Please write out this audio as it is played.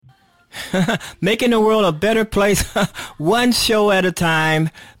Making the world a better place, one show at a time.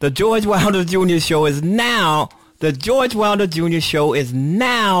 The George Wilder Jr. Show is now, the George Wilder Jr. Show is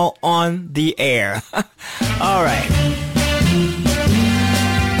now on the air. All right.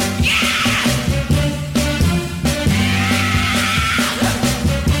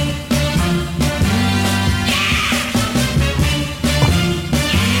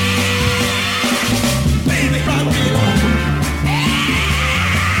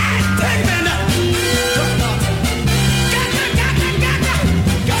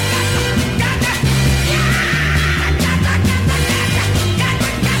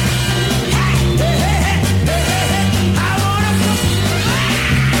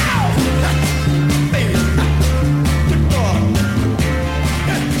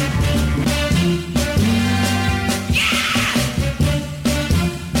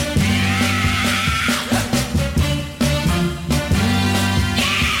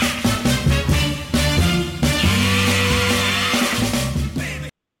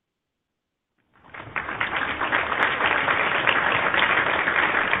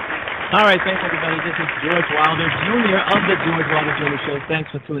 All right, thanks, everybody. This is George Wilder Jr. of the George Wilder Jr. Show. Thanks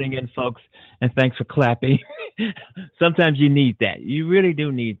for tuning in, folks, and thanks for clapping. Sometimes you need that. You really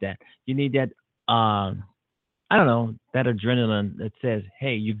do need that. You need that, I don't know, that adrenaline that says,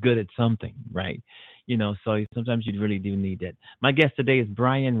 hey, you're good at something, right? You know, so sometimes you really do need that. My guest today is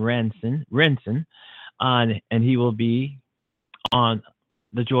Bryan Renslow, and he will be on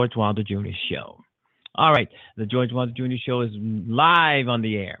the George Wilder Jr. Show. All right, the George Wilder Jr. Show is live on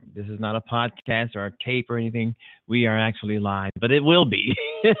the air. This is not a podcast or a tape or anything. We are actually live, but it will be.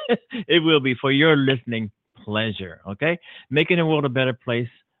 It will be for your listening pleasure, okay? Making the world a better place,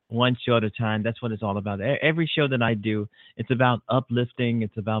 one show at a time. That's what it's all about. Every show that I do, it's about uplifting.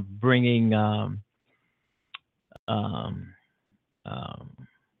 It's about bringing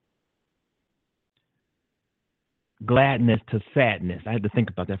gladness to sadness. I had to think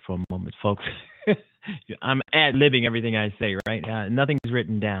about that for a moment, folks. I'm ad-libbing everything I say, right? Nothing's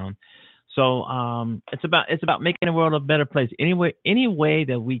written down. So it's about making the world a better place any way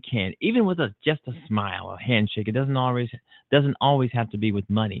that we can, even with just a smile, a handshake. It doesn't always have to be with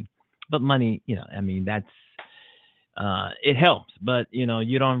money, but money, you know, I mean, that's it helps, but you know,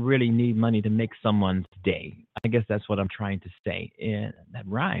 you don't really need money to make someone's day. I guess that's what I'm trying to say. And that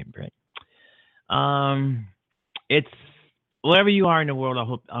rhymed, right? It's wherever you are in the world.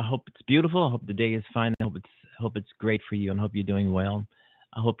 I hope it's beautiful. I hope the day is fine. I hope it's great for you, and I hope you're doing well.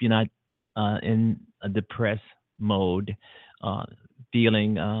 I hope you're not in a depressed mode,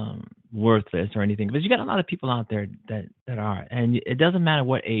 feeling worthless or anything. Because you got a lot of people out there that are, and it doesn't matter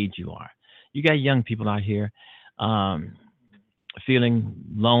what age you are. You got young people out here feeling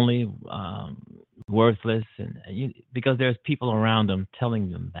lonely, worthless, because there's people around them telling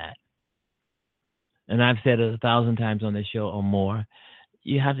them that. And I've said it 1,000 times on this show or more,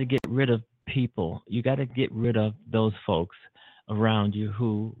 you have to get rid of people. You got to get rid of those folks around you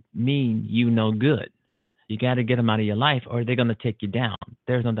who mean you no good. You got to get them out of your life, or they're going to take you down.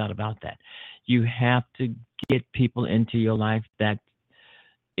 There's no doubt about that. You have to get people into your life that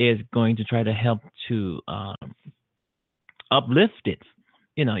is going to try to help to uplift it.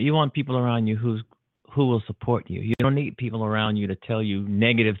 You know, you want people around you who will support you. You don't need people around you to tell you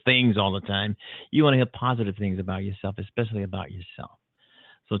negative things all the time. You want to hear positive things about yourself, especially about yourself.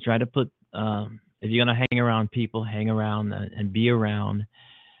 So try to put, if you're going to hang around people, hang around and be around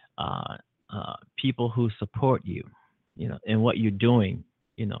people who support you, you know, in what you're doing.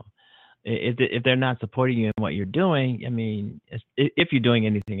 You know, if they're not supporting you in what you're doing, I mean, if you're doing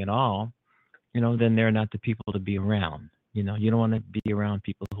anything at all, you know, then they're not the people to be around. You know, you don't want to be around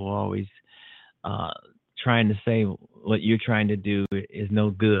people who are always trying to say what you're trying to do is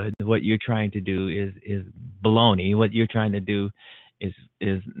no good. What you're trying to do is baloney. What you're trying to do is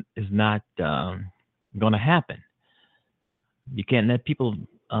not going to happen. You can't let people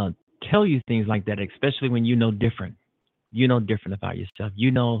tell you things like that, especially when you know different. You know different about yourself. You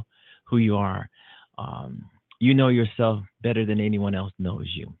know who you are. You know yourself better than anyone else knows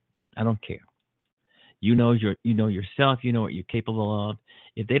you. I don't care. You know yourself. You know what you're capable of.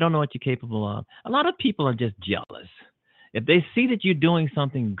 If they don't know what you're capable of, a lot of people are just jealous. If they see that you're doing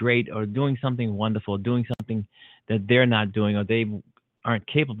something great or doing something wonderful, doing something that they're not doing or they aren't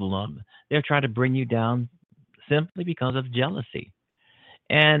capable of, they'll try to bring you down simply because of jealousy.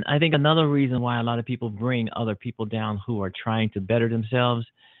 And I think another reason why a lot of people bring other people down who are trying to better themselves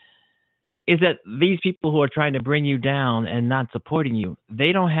is that these people who are trying to bring you down and not supporting you,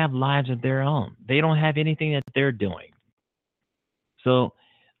 they don't have lives of their own. They don't have anything that they're doing. So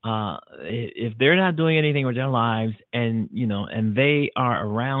If they're not doing anything with their lives, and and they are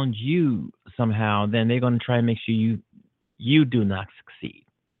around you somehow, then they're going to try and make sure you do not succeed.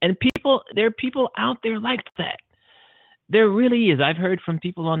 And there are people out there like that. There really is. I've heard from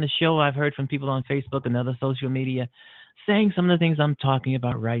people on the show. I've heard from people on Facebook and other social media saying some of the things I'm talking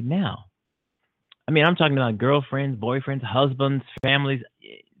about right now. I mean, I'm talking about girlfriends, boyfriends, husbands, families,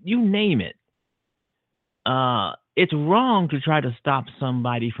 you name it. It's wrong to try to stop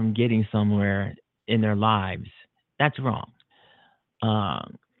somebody from getting somewhere in their lives. That's wrong.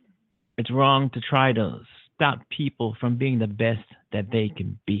 Um, it's wrong to try to stop people from being the best that they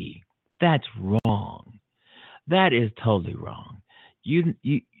can be. That's wrong. That is totally wrong. You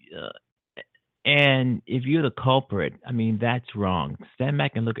uh, and if you're the culprit, I mean that's wrong. Stand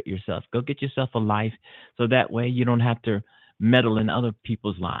back and look at yourself. Go get yourself a life, so that way you don't have to meddle in other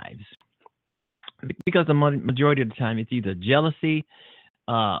people's lives. Because the majority of the time it's either jealousy,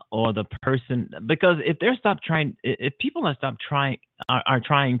 or the person. Because if they're stop trying, if people are stop trying, are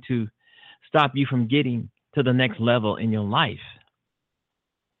trying to stop you from getting to the next level in your life,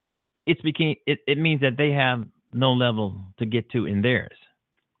 it means that they have no level to get to in theirs.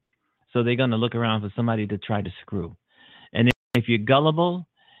 So they're going to look around for somebody to try to screw. And if you're gullible,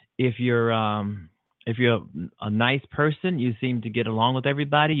 if you're if you're a nice person, you seem to get along with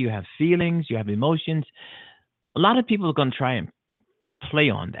everybody. You have feelings, you have emotions. A lot of people are going to try and play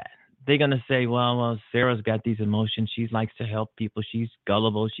on that. They're going to say, well, Sarah's got these emotions. She likes to help people. She's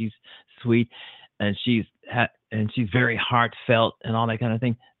gullible. She's sweet, and she's very heartfelt and all that kind of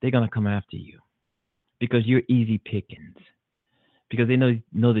thing. They're going to come after you because you're easy pickings. Because they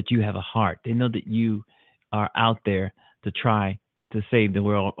know that you have a heart. They know that you are out there to try to save the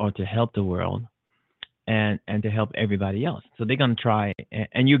world or to help the world, and to help everybody else. So they're going to try,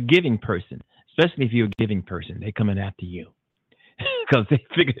 and you're a giving person, especially if you're a giving person. They're coming after you because they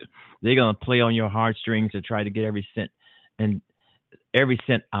figure they're going to play on your heartstrings to try to get and every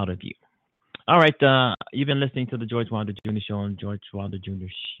cent out of you. All right, you've been listening to the George Wilder Jr. Show on George Wilder Jr.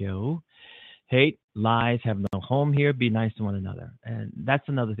 Show. Hate, lies have no home here. Be nice to one another, and that's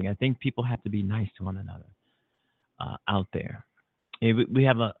another thing. I think people have to be nice to one another out there. We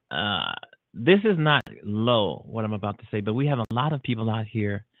have a. This is not low what I'm about to say, but we have a lot of people out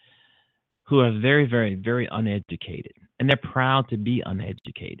here who are very, very, very uneducated, and they're proud to be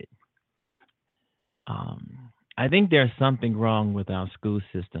uneducated. I think there's something wrong with our school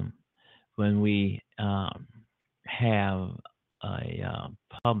system when we have a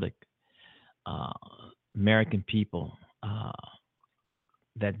public uh, American people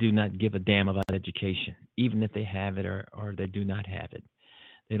that do not give a damn about education, even if they have it or they do not have it.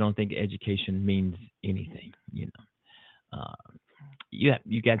 They don't think education means anything. Uh,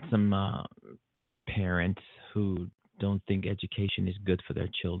 you got some parents who don't think education is good for their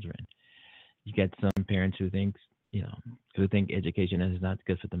children. You get some parents who think education is not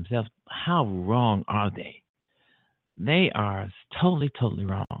good for themselves. How wrong are they? They are totally, totally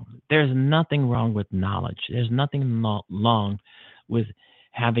wrong. There's nothing wrong with knowledge. There's nothing wrong with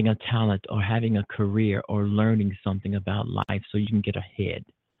having a talent or having a career or learning something about life so you can get ahead.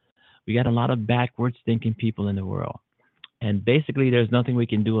 We got a lot of backwards thinking people in the world, and basically, there's nothing we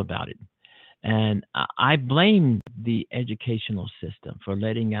can do about it. And I blame the educational system for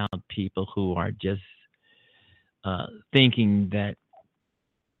letting out people who are just thinking that.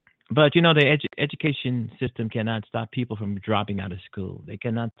 But the education system cannot stop people from dropping out of school. They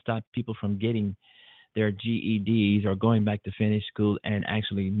cannot stop people from getting their GEDs or going back to finish school and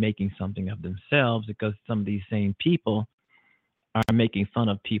actually making something of themselves, because some of these same people are making fun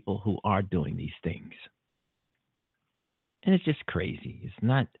of people who are doing these things. And it's just crazy. It's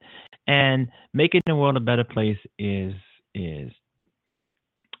not. And making the world a better place is is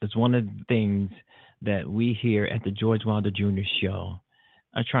one of the things that we here at the George Wilder Jr. Show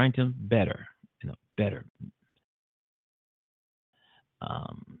are trying to better. Better.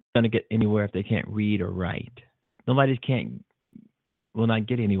 Going to get anywhere if they can't read or write. Nobody will not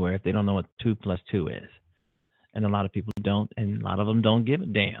get anywhere if they don't know what 2 plus 2 is. And a lot of people don't, and a lot of them don't give a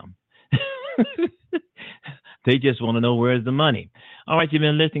damn. They just want to know where's the money. All right, you've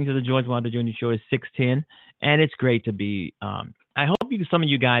been listening to the George Wilder Jr. Show. It's 6:10, and it's great to be. I hope some of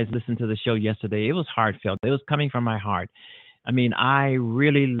you guys listened to the show yesterday. It was heartfelt. It was coming from my heart. I mean, I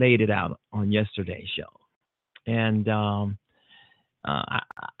really laid it out on yesterday's show, and I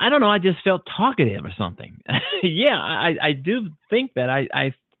don't know. I just felt talkative or something. Yeah, I do think that.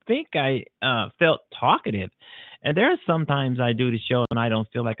 I think I felt talkative, and there are sometimes I do the show and I don't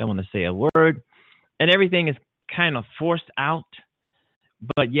feel like I want to say a word, and everything is kind of forced out.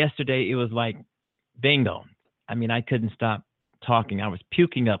 But yesterday it was like bingo. I mean, I couldn't stop talking, I was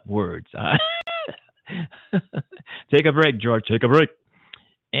puking up words. Take a break, George. Take a break.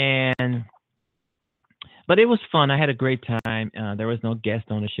 And but it was fun. I had a great time. There was no guest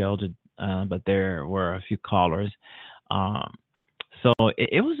on the show, but there were a few callers. Um, so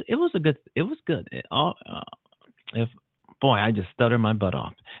it was good. If boy, I just stuttered my butt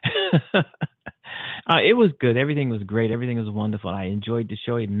off. It was good. Everything was great. Everything was wonderful. I enjoyed the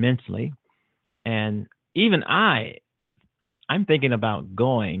show immensely, and even I'm thinking about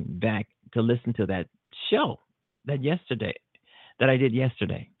going back to listen to that show that I did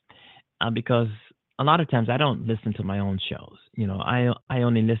yesterday, because a lot of times I don't listen to my own shows. I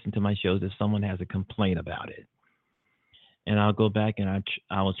only listen to my shows if someone has a complaint about it, and I'll go back and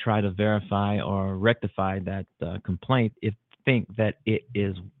I will try to verify or rectify that complaint if think that it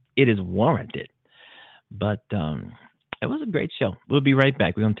is warranted. But it was a great show. We'll be right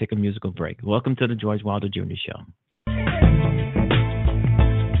back. We're going to take a musical break. Welcome to the George Wilder Jr. Show.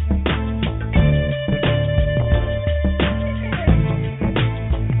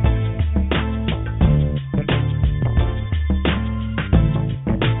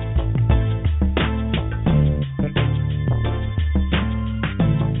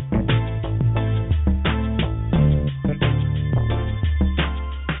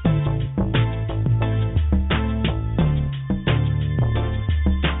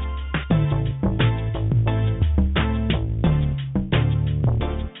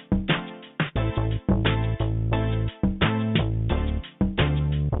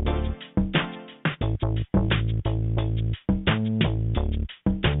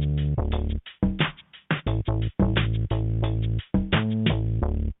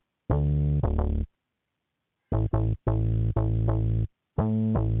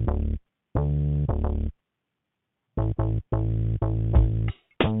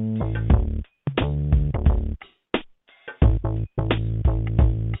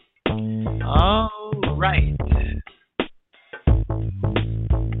 All right.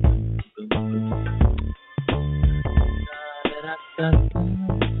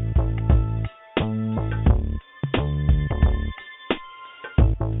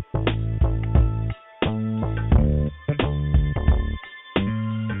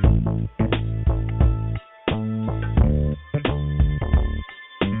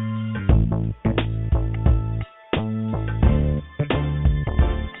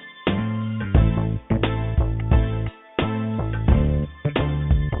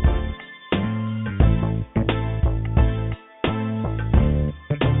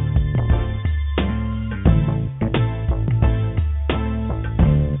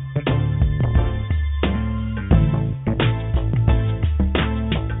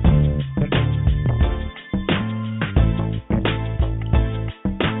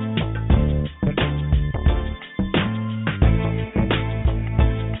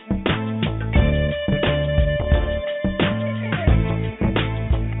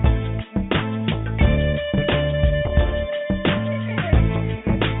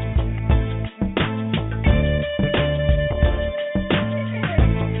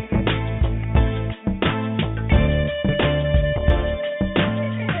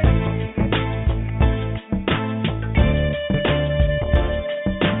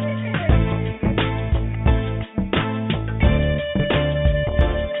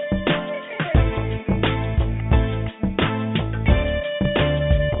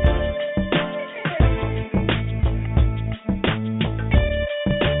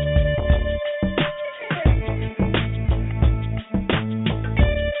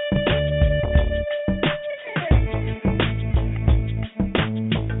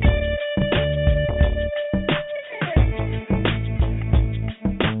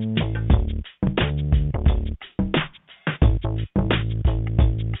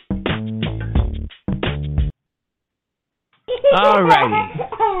 All righty.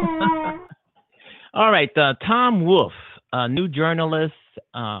 All right. Tom Wolfe, a new journalist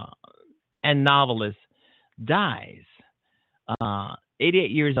and novelist, dies.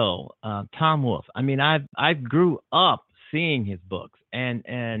 88 years old. Tom Wolfe. I mean, I've grew up seeing his books, and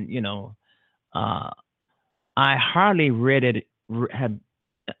uh, I hardly read it. Had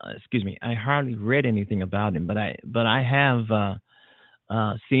excuse me. I hardly read anything about him, but I have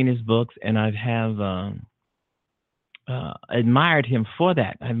seen his books, and I have admired him for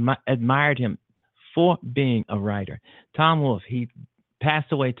that. Admired him for being a writer. Tom Wolfe. He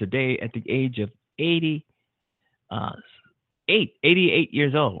passed away today at the age of 80. Uh, 88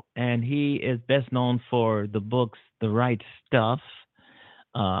 years old, and he is best known for the books The Right Stuff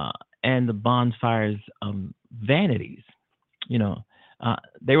uh, and The Bonfires of Vanities. You know,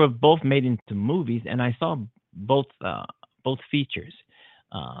 they were both made into movies, and I saw both both features.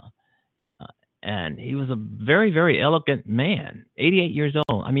 Uh, uh, and he was a very, very elegant man, 88 years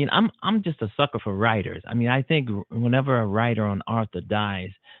old. I mean, I'm just a sucker for writers. I mean, I think whenever a writer or an author dies,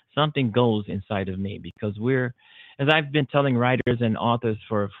 something goes inside of me because as I've been telling writers and authors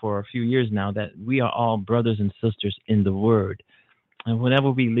for a few years now, that we are all brothers and sisters in the word. And whenever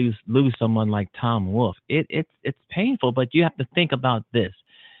we lose someone like Tom Wolfe, it's painful. But you have to think about this.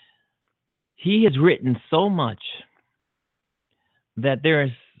 He has written so much that there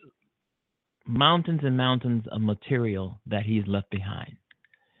is mountains and mountains of material that he's left behind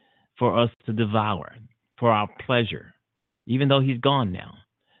for us to devour for our pleasure, even though he's gone now.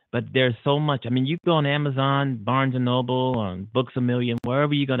 But there's so much. I mean, you go on Amazon, Barnes and Noble, on Books a Million,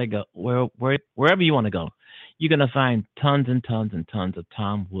 wherever you're gonna go, wherever you want to go, you're gonna find tons and tons and tons of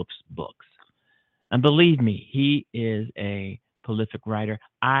Tom Wolfe's books. And believe me, he is a prolific writer.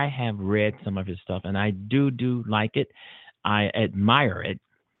 I have read some of his stuff, and I do like it. I admire it.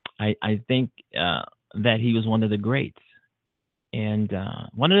 I think that he was one of the greats. And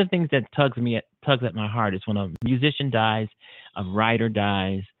one of the things that tugs at my heart is when a musician dies, a writer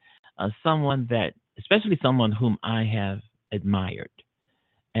dies, someone that, especially someone whom I have admired,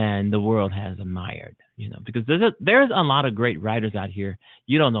 and the world has admired. Because there's a lot of great writers out here.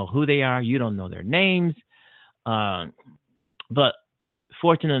 You don't know who they are, you don't know their names, but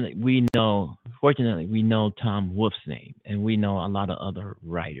fortunately we know Tom Wolfe's name, and we know a lot of other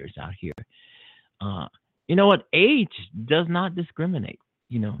writers out here. Uh, you know what? Age does not discriminate.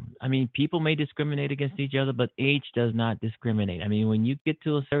 I mean, people may discriminate against each other, but age does not discriminate. I mean, when you get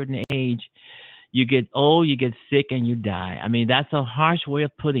to a certain age, you get old, you get sick, and you die. I mean, that's a harsh way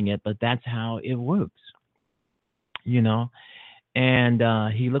of putting it, but that's how it works. You know, and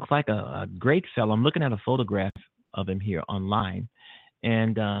he looks like a great fellow. I'm looking at a photograph of him here online,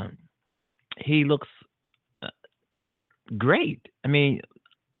 and he looks uh, great. I mean,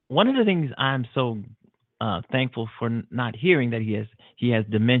 one of the things I'm so thankful for not hearing that he has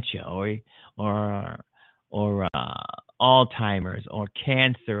dementia or Alzheimer's or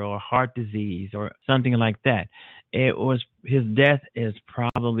cancer or heart disease or something like that. It was his death is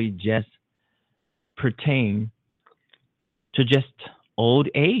probably just pertain to just old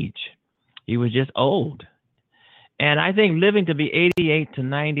age. He was just old, and I think living to be 88 to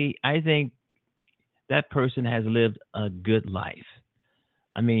 90, I think that person has lived a good life.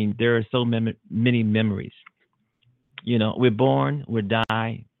 I mean, there are so many memories. We're born, we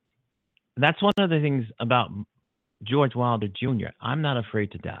die. That's one of the things about George Wilder Jr. I'm not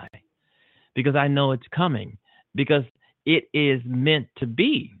afraid to die because I know it's coming because it is meant to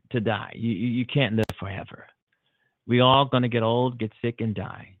be to die. You can't live forever. We all going to get old, get sick, and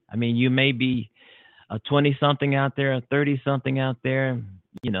die. I mean, you may be a 20 something out there, a 30 something out there,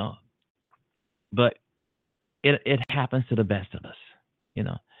 you know, but it happens to the best of us, you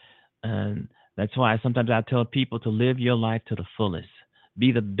know. And that's why sometimes I tell people to live your life to the fullest.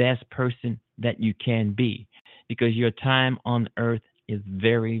 Be the best person that you can be because your time on earth is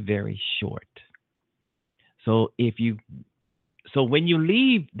very, very short. So when you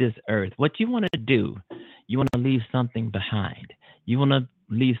leave this earth, what you want to do, you want to leave something behind. You want to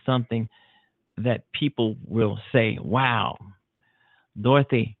leave something that people will say, wow,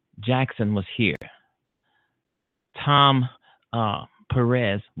 Dorothy Jackson was here. Tom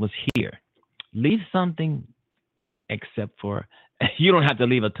Perez was here. Leave something except for you don't have to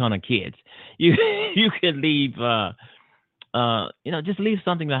leave a ton of kids. You you can leave just leave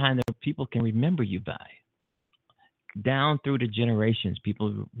something behind that people can remember you by. Down through the generations,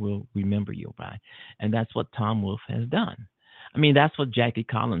 people will remember you by, and that's what Tom Wolfe has done. I mean, that's what Jackie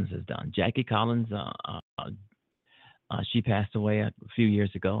Collins has done. Jackie Collins, she passed away a few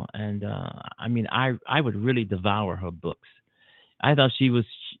years ago, and I mean, I would really devour her books. I thought she was.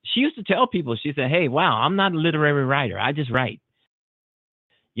 She used to tell people. She said, "Hey, wow, I'm not a literary writer. I just write.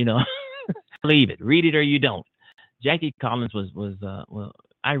 You know, believe it, read it or you don't." Jackie Collins well,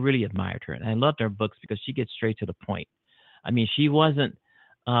 I really admired her, and I loved her books because she gets straight to the point. I mean, she wasn't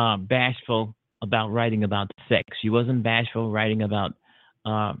bashful about writing about sex. She wasn't bashful writing about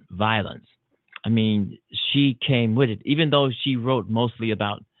violence. I mean, she came with it, even though she wrote mostly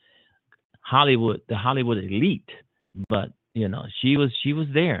about Hollywood, the Hollywood elite. But she was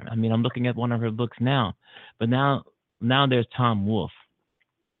there. I mean, I'm looking at one of her books now, but now there's Tom Wolfe,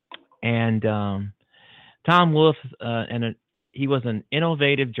 and Tom Wolfe, he was an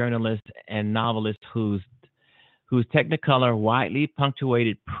innovative journalist and novelist whose Technicolor, widely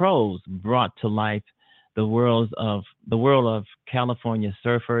punctuated prose brought to life the world of California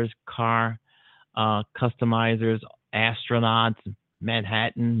surfers, car customizers, astronauts,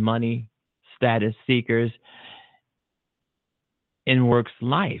 Manhattan money, status seekers. in Work's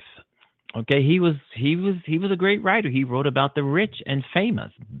life. Okay, he was a great writer. He wrote about the rich and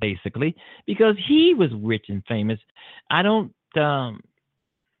famous, basically, because he was rich and famous. I don't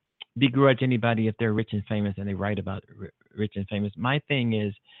begrudge anybody if they're rich and famous and they write about rich and famous. My thing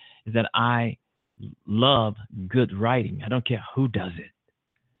is that I love good writing. I don't care who does it.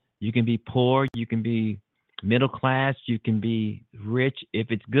 You can be poor, you can be middle class, you can be rich.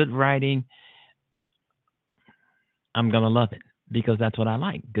 If it's good writing, I'm gonna love it because that's what I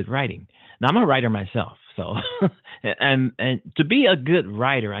like, good writing. Now I'm a writer myself, so and to be a good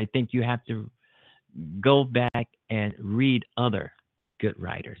writer, I think you have to go back and read other good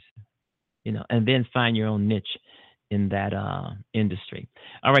writers, and then find your own niche in that industry.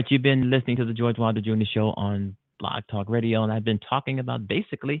 All right, you've been listening to the George Wilder Jr. Show on Blog Talk Radio, and I've been talking about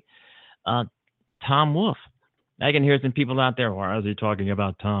basically uh, Tom Wolfe. I can hear some people out there. Why is he talking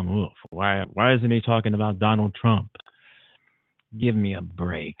about Tom Wolfe? Why isn't he talking about Donald Trump? Give me a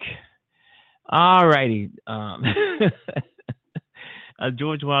break. All righty.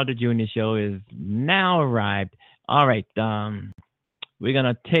 George Wilder Jr. Show is now arrived. All right. We're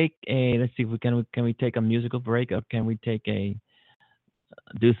gonna take a. Let's see if we can we take a musical break, or can we take a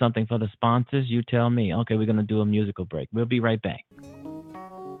do something for the sponsors? You tell me. Okay, we're gonna do a musical break. We'll be right back.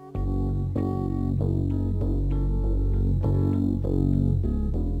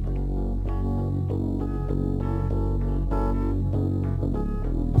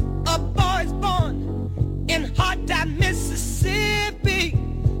 A boy's born in hard time, Mississippi,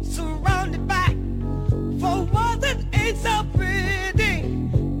 surrounded by four walls that ain't so pretty.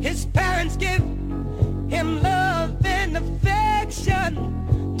 His parents give him love and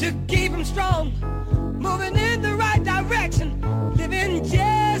affection to keep him strong, moving in the right direction, living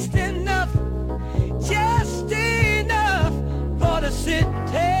just enough for the city.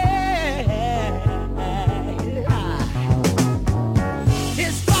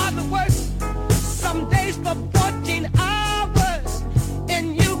 His father works some days for 14 hours,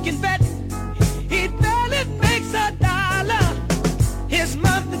 and you can bet he barely makes a dollar. His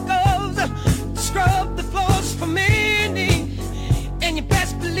mother goes to scrub the floors for many, and you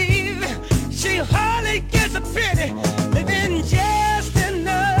best believe she hardly gets a penny, living just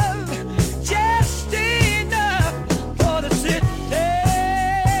enough for the city.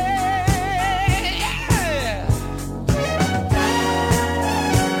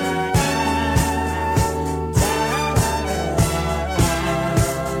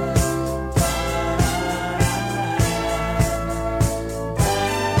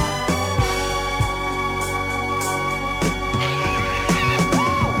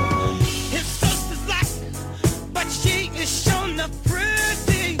 His sister's black, but she is shown up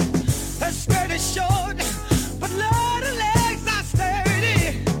pretty. Her skirt is short, but Lord, her legs are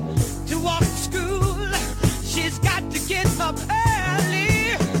sturdy. To walk to school, she's got to get up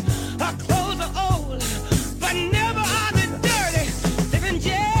early. Her clothes are old, but never are they dirty. Living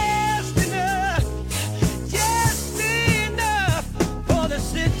just enough for the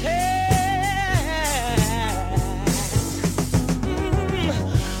city.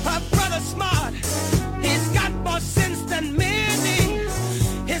 Her brother's smart, he's got more sense than many.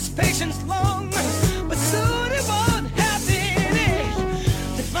 His patience long, but soon he won't have any.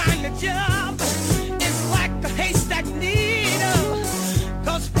 To find a job is like a haystack needle,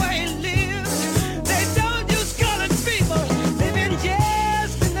 'cause where he lives, they don't use colored people, living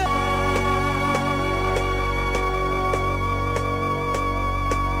just enough.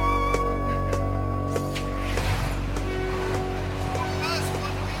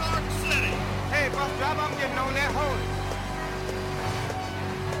 Hey, bus driver, I'm getting on that horse.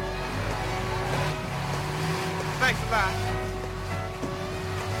 Thanks a lot.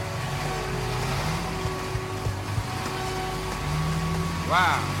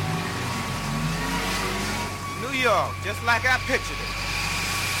 Wow. New York, just like I pictured it.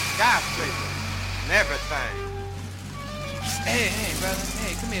 Skyscraper and everything. Hey, brother.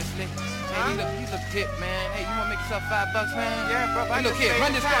 Hey, come here, Slick. Hey, you look hip, man. Hey, you wanna make yourself $5, man? Yeah, bro. Hey, look here,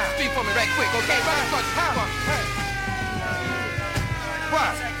 run this across the street for me right quick, okay? Run this across the street for me. Hey.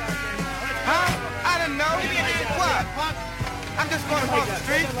 What? Huh? I didn't know. What? I'm just going across the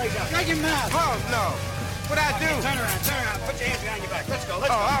street. Shut your mouth. Oh, no. What I do? Turn around. Put your hands behind your back. Let's go. No.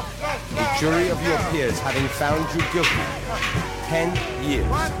 A jury of your peers having found you guilty. 10 years.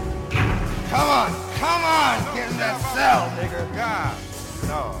 What? Come on. Get in that cell, nigga. God,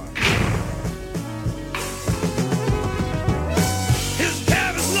 Lord. His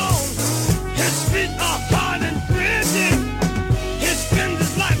hair is long, his feet are hard and gritty. He spends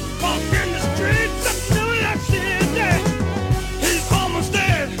his life walking the streets of New York City. He's almost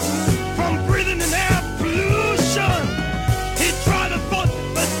dead from breathing in air pollution. He tries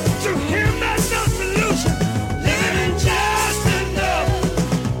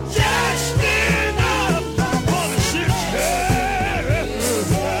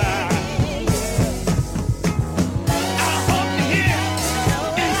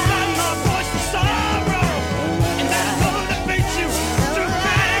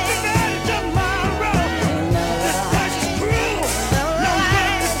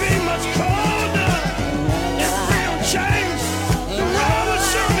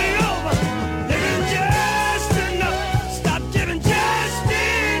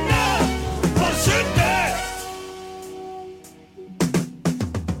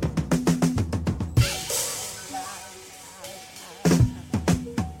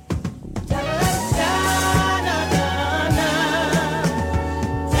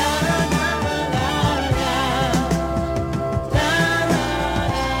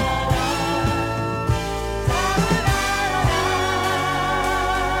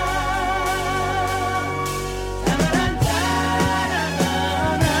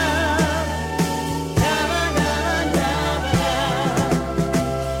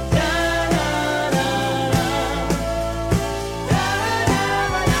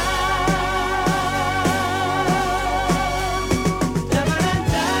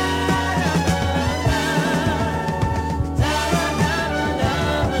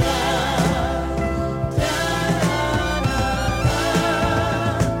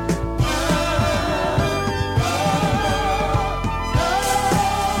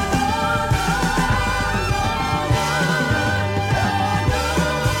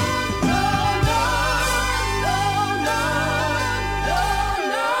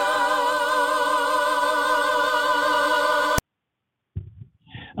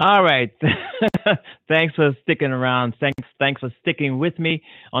All right. Thanks for sticking around. Thanks for sticking with me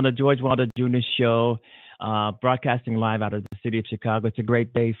on the George Wilder Jr. Show, broadcasting live out of the city of Chicago. It's a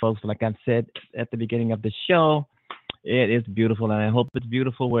great day, folks. Like I said at the beginning of the show, it is beautiful, and I hope it's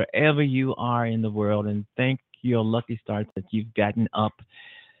beautiful wherever you are in the world. And thank your lucky stars that you've gotten up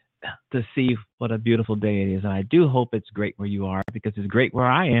to see what a beautiful day it is. And I do hope it's great where you are because it's great where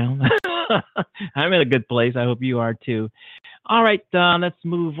I am. I'm in a good place. I hope you are too. All right, let's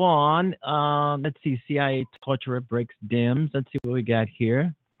move on. Let's see. CIA torturer breaks DIMS. Let's see what we got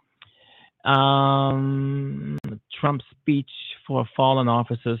here. Trump's speech for fallen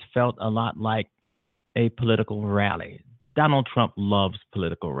officers felt a lot like a political rally. Donald Trump loves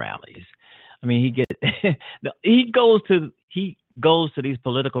political rallies. I mean, he goes to these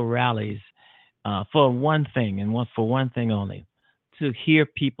political rallies for one thing and for one thing only: to hear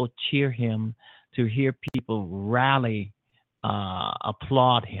people cheer him, to hear people rally,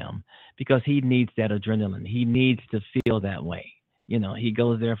 applaud him, because he needs that adrenaline. He needs to feel that way. You know, he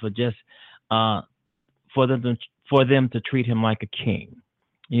goes there for just for them to treat him like a king.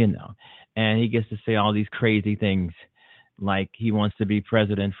 You know, and he gets to say all these crazy things, like he wants to be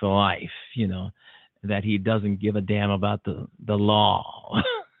president for life. You know, that he doesn't give a damn about the law,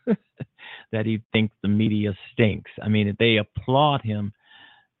 that he thinks the media stinks. I mean, they applaud him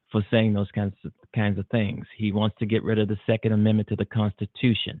for saying those kinds of things. He wants to get rid of the Second Amendment to the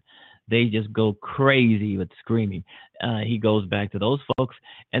Constitution. They just go crazy with screaming. He goes back to those folks.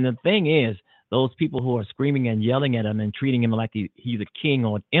 And the thing is, those people who are screaming and yelling at him and treating him like he's a king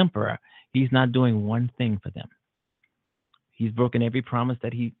or an emperor, he's not doing one thing for them. He's broken every promise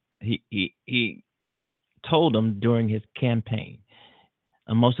that he told them during his campaign.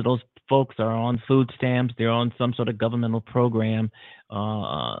 And most of those folks are on food stamps. They're on some sort of governmental program,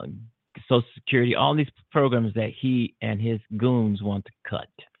 Social Security, all these programs that he and his goons want to cut.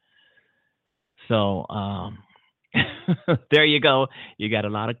 So there you go. You got a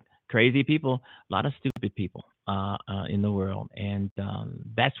lot of crazy people, a lot of stupid people in the world, and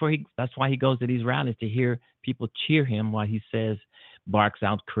that's why he goes to these rallies, to hear people cheer him while he barks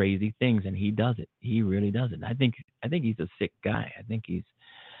out crazy things, and he does it. He really does it. I think he's a sick guy. I think he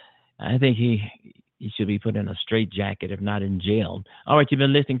should be put in a straitjacket, if not in jail. All right, you've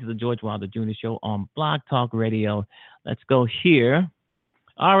been listening to the George Wilder Jr. Show on Blog Talk Radio. Let's go here.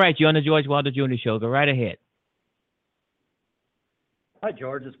 All right, you're on the George Wilder Jr. Show. Go right ahead. Hi,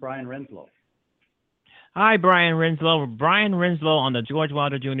 George. It's Bryan Renslow. Hi, Bryan Renslow. Bryan Renslow on the George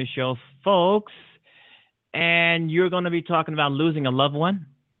Wilder Jr. Show, folks. And you're going to be talking about losing a loved one?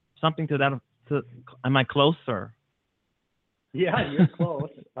 Something to that? Am I close, sir? Yeah, you're close.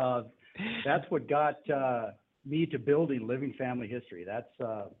 That's what got me to building Living Family History. That's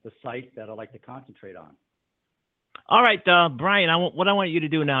the site that I like to concentrate on. All right, Bryan, what I want you to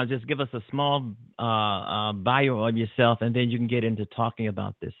do now is just give us a small bio of yourself, and then you can get into talking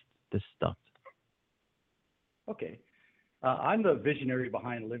about this stuff. Okay. I'm the visionary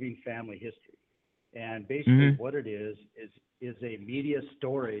behind Living Family History. And basically what it is a media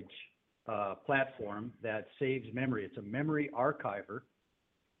storage platform that saves memory. It's a memory archiver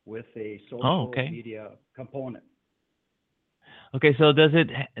with a social media component. Okay, so does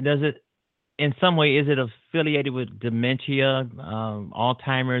it in some way, is it affiliated with dementia,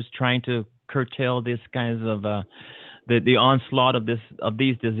 Alzheimer's, trying to curtail this kinds of the onslaught of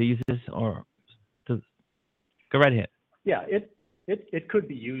these diseases? Or go right ahead. Yeah, it could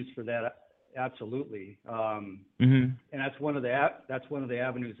be used for that. Absolutely. And that's one of the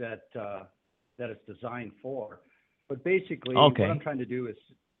avenues that it's designed for. But basically, what I'm trying to do is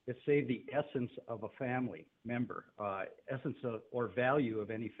save the essence of a family member, essence of, or value of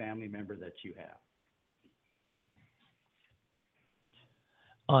any family member that you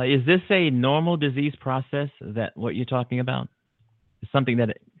have. Is this a normal disease process, that what you're talking about? Is something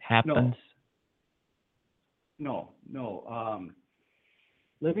that happens? No.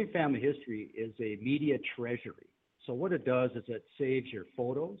 Living Family History is a media treasury. So what it does is it saves your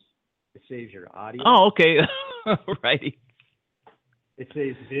photos, it saves your audio. Oh, okay. Righty. It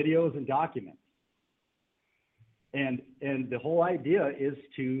saves videos and documents. And the whole idea is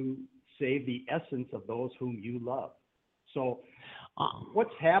to save the essence of those whom you love. So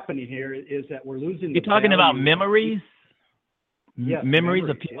what's happening here is that we're losing. You're talking about memories? Yes, memories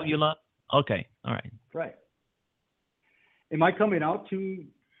of people you love? Okay, all right. Right. Am I coming out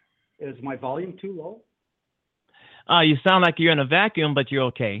is my volume too low? You sound like you're in a vacuum, but you're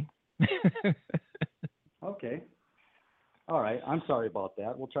okay. Okay. All right. I'm sorry about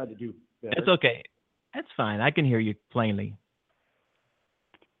that. We'll try to do better. It's okay. That's fine. I can hear you plainly.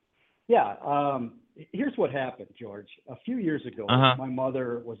 Yeah. here's what happened, George. A few years ago, my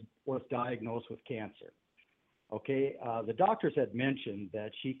mother was diagnosed with cancer. Okay, the doctors had mentioned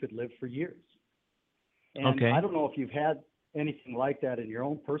that she could live for years. And I don't know if you've had anything like that in your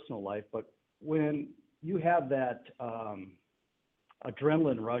own personal life, but when you have that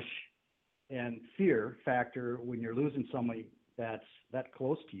adrenaline rush and fear factor when you're losing somebody that's that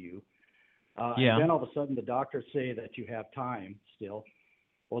close to you, and then all of a sudden the doctors say that you have time still.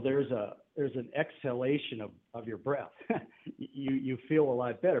 Well, there's an exhalation of your breath. you feel a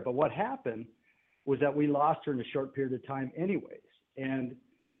lot better. But what happened was that we lost her in a short period of time anyways. And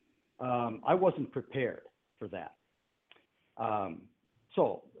I wasn't prepared for that.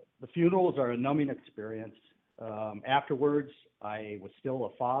 So the funerals are a numbing experience. Afterwards, I was still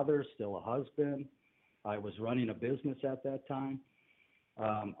a father, still a husband. I was running a business at that time.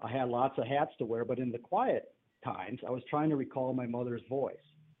 I had lots of hats to wear, but in the quiet times, I was trying to recall my mother's voice.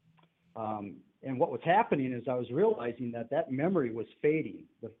 And what was happening is I was realizing that memory was fading.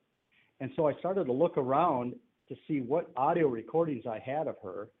 And so I started to look around to see what audio recordings I had of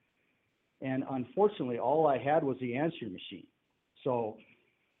her. And unfortunately, all I had was the answering machine. So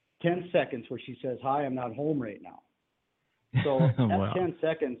 10 seconds where she says, "Hi, I'm not home right now." So that 10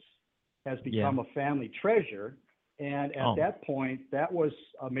 seconds has become a family treasure. And at that point, that was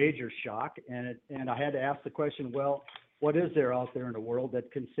a major shock. And I had to ask the question, well, what is there out there in the world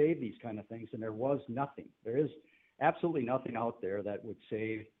that can save these kind of things? And there was nothing. There is absolutely nothing out there that would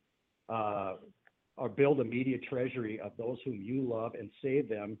save or build a media treasury of those whom you love and save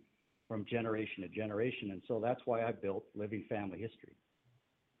them from generation to generation. And so that's why I built Living Family History.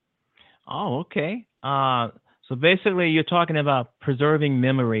 Oh, okay. So basically you're talking about preserving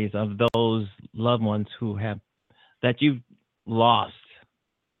memories of those loved ones that you've lost.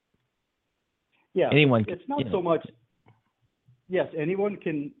 Yeah, anyone. It's not so much. Yes, anyone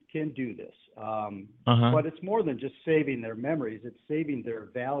can do this, but it's more than just saving their memories. It's saving their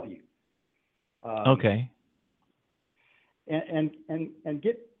value. Okay. And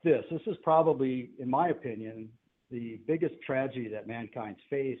get this. This is probably, in my opinion, the biggest tragedy that mankind's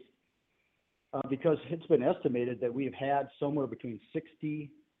faced, because it's been estimated that we've had somewhere between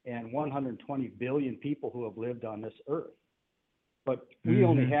 60 and 120 billion people who have lived on this earth. But we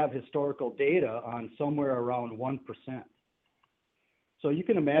only have historical data on somewhere around 1%. So you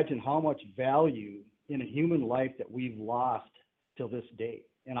can imagine how much value in a human life that we've lost till this day.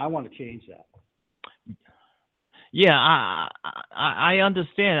 And I want to change that. Yeah, I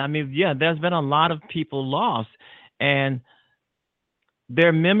understand. I mean, there's been a lot of people lost, and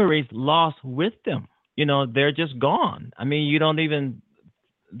their memories lost with them. They're just gone. I mean,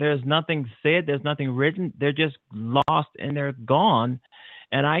 there's nothing said, there's nothing written. They're just lost and they're gone.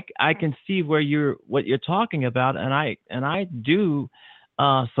 And I can see what you're talking about, and I do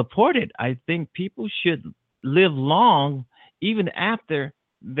support it. I think people should live long even after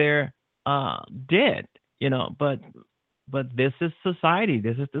they're dead. But this is society.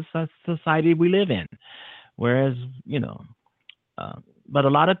 This is the society we live in. Whereas, but a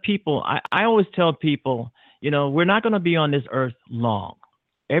lot of people, I always tell people, we're not going to be on this earth long.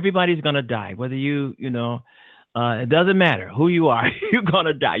 Everybody's going to die, whether it doesn't matter who you are, you're going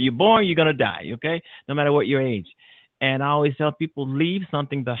to die. You're born, you're going to die, okay? No matter what your age. And I always tell people, leave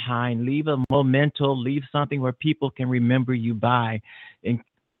something behind, leave a memento, leave something where people can remember you by, and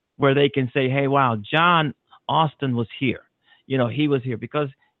where they can say, hey, wow, John Austin was here. He was here because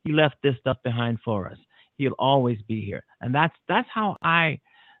he left this stuff behind for us. He'll always be here. And that's how I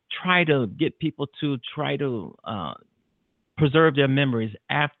try to get people to try to preserve their memories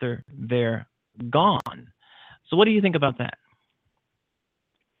after they're gone. So what do you think about that?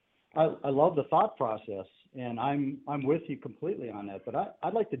 I love the thought process, and I'm with you completely on that. But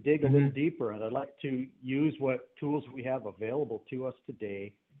I'd like to dig a little deeper, and I'd like to use what tools we have available to us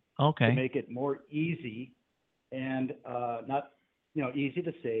today to make it more easy and not easy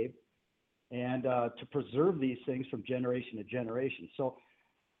to save, and to preserve these things from generation to generation. So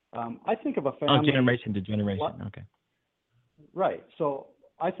I think of a family. Oh, generation to generation. Okay. Right. So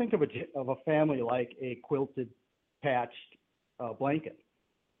I think of a family like a quilted, patched blanket.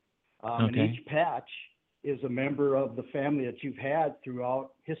 And each patch is a member of the family that you've had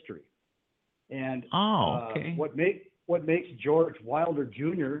throughout history. And what makes George Wilder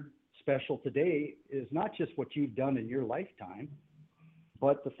Jr. special today is not just what you've done in your lifetime,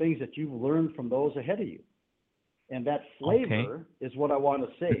 but the things that you've learned from those ahead of you. And that flavor is what I want to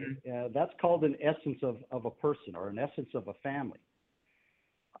say. That's called an essence of a person, or an essence of a family.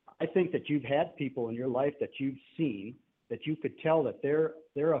 I think that you've had people in your life that you've seen that you could tell that they're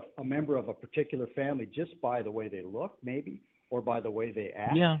a member of a particular family just by the way they look, maybe, or by the way they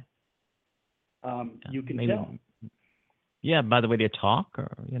act. Yeah. You can maybe, tell. Yeah, by the way they talk,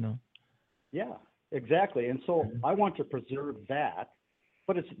 or Yeah, exactly. And so I want to preserve that,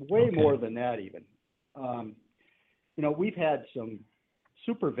 but it's way more than that even. We've had some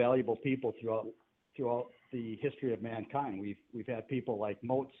super valuable people throughout the history of mankind. We've had people like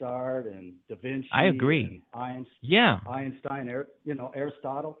Mozart and Da Vinci. I agree. And Einstein,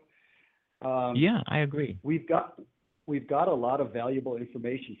 Aristotle. I agree. We've got a lot of valuable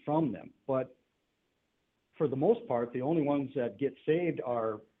information from them, but for the most part, the only ones that get saved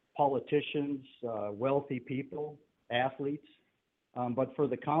are politicians, wealthy people, athletes. But for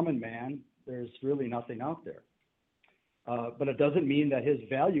the common man, there's really nothing out there. But it doesn't mean that his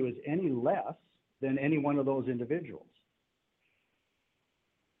value is any less than any one of those individuals.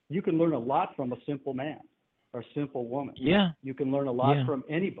 You can learn a lot from a simple man or simple woman. Yeah. You can learn a lot from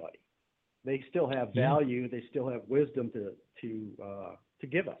anybody. They still have value. They still have wisdom to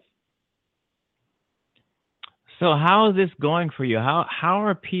give us. So how is this going for you? How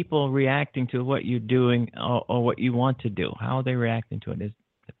are people reacting to what you're doing or what you want to do? How are they reacting to it?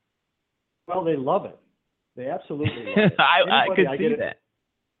 Well, they love it. They absolutely love it. I could see that.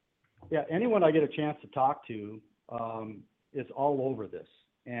 Yeah, anyone I get a chance to talk to is all over this,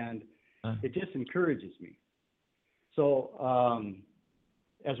 and it just encourages me. So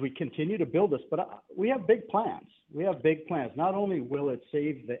as we continue to build this, but we have big plans. We have big plans. Not only will it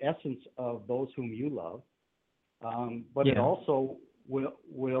save the essence of those whom you love, but it also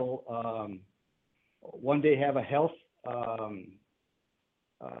will one day have a health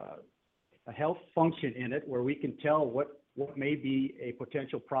function in it where we can tell what may be a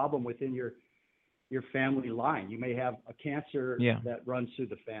potential problem within your family line. You may have a cancer that runs through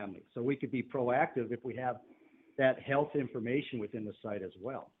the family. So we could be proactive if we have that health information within the site as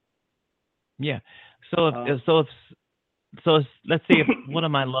well. Yeah. So if let's say if one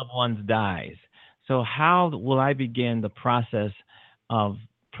of my loved ones dies, so how will I begin the process of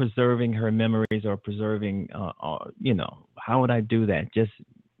preserving her memories or preserving, how would I do that? Just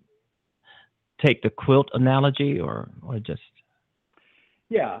take the quilt analogy or just?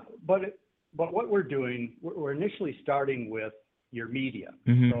 Yeah, but what we're doing, we're initially starting with your media.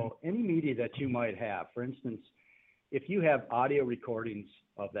 So any media that you might have, for instance, if you have audio recordings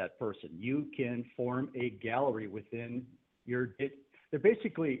of that person, you can form a gallery within they're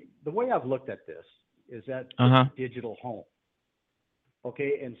basically, the way I've looked at this is that it's a digital home.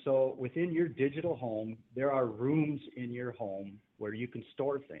 Okay, and so within your digital home, there are rooms in your home where you can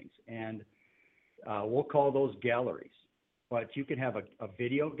store things, and we'll call those galleries. But you can have a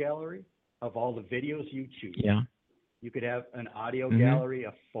video gallery of all the videos you choose. Yeah. You could have an audio gallery,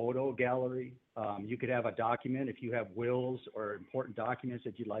 a photo gallery. You could have a document if you have wills or important documents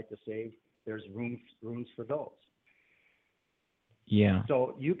that you'd like to save. There's rooms for those. Yeah.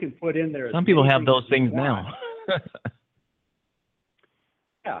 So you can put in there. Some people have those things now.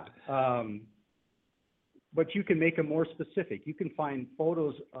 Yeah. But you can make them more specific. You can find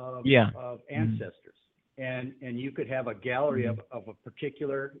photos of ancestors. And you could have a gallery of a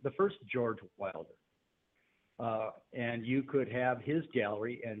particular, the first George Wilder. And you could have his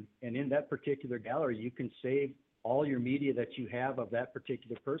gallery, and in that particular gallery, you can save all your media that you have of that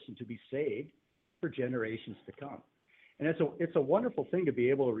particular person to be saved for generations to come. And it's a wonderful thing to be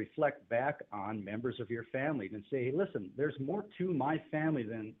able to reflect back on members of your family and say, hey, listen, there's more to my family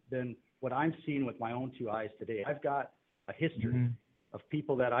than what I'm seeing with my own two eyes today. I've got a history of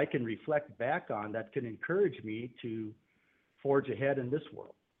people that I can reflect back on that can encourage me to forge ahead in this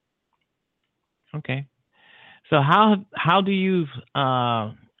world. Okay. So how do you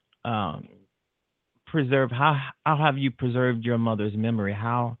preserve? How have you preserved your mother's memory?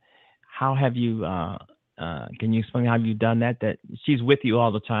 How have you? Can you explain how you've done that? That she's with you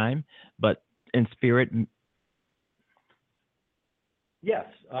all the time, but in spirit. Yes,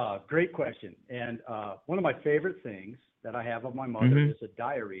 great question. And one of my favorite things that I have of my mother is a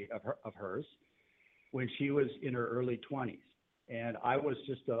diary of hers when she was in her early 20s, and I was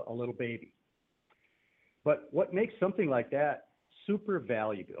just a little baby. But what makes something like that super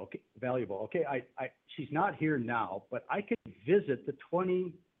valuable? Okay, she's not here now, but I could visit the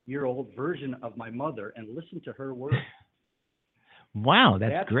 20-year-old version of my mother and listen to her words. Wow,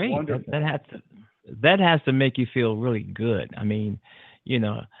 that's great. That has to make you feel really good. I mean,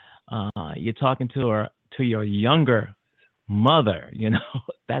 you're talking to your younger mother.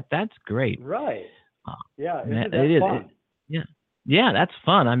 That's great. Right. Yeah, isn't that fun? Yeah, that's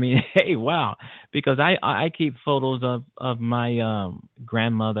fun. I mean, hey, wow, because I keep photos of my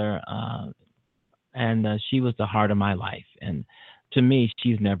grandmother, and she was the heart of my life. And to me,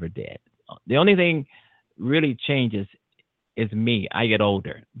 she's never dead. The only thing really changes is me. I get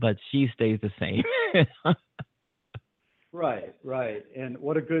older, but she stays the same. Right, right. And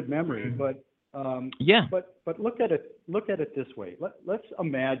what a good memory. But Yeah. but look at it this way. Let's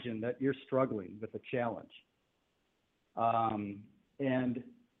imagine that you're struggling with a challenge. And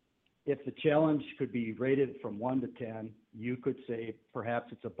if the challenge could be rated from 1 to 10, you could say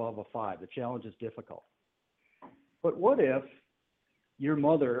perhaps it's above a 5. The challenge is difficult. But what if your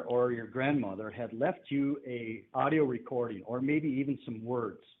mother or your grandmother had left you a audio recording, or maybe even some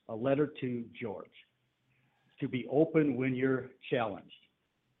words, a letter to George, to be open when you're challenged?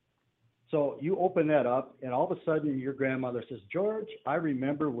 So you open that up, and all of a sudden your grandmother says, George, I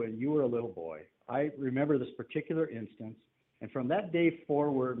remember when you were a little boy. I remember this particular instance. And from that day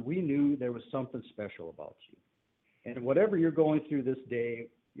forward, we knew there was something special about you. And whatever you're going through this day,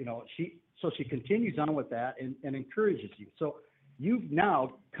 she continues on with that and encourages you. So you've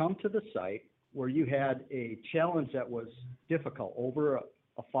now come to the site where you had a challenge that was difficult, over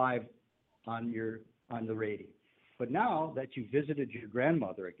a 5 on the rating. But now that you visited your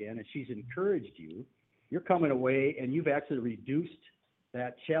grandmother again and she's encouraged you, you're coming away and you've actually reduced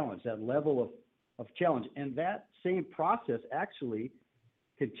that challenge, that level of challenge. And that same process actually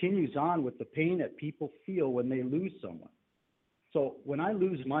continues on with the pain that people feel when they lose someone. So when I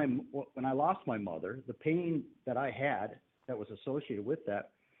lost my mother, the pain that I had that was associated with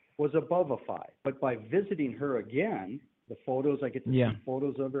that was above a 5. But by visiting her again, the photos, I get to see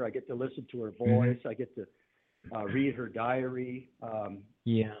photos of her, I get to listen to her voice, I get to read her diary.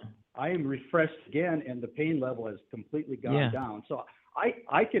 I am refreshed again, and the pain level has completely gone down. So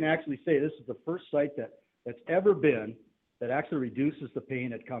I can actually say this is the first site that's ever been that actually reduces the pain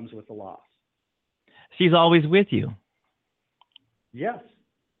that comes with the loss. She's always with you. Yes.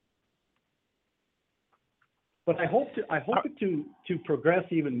 But I hope it to progress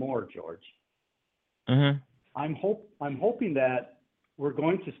even more, George. I'm hoping that we're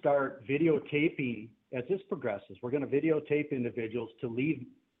going to start videotaping as this progresses. We're going to videotape individuals to leave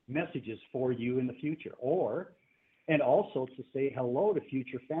messages for you in the future, and also to say hello to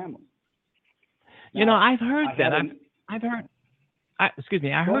future families. Now, I've heard that.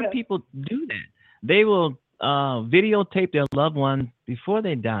 I heard people do that. They will videotape their loved ones before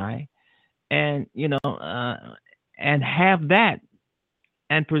they die, and and have that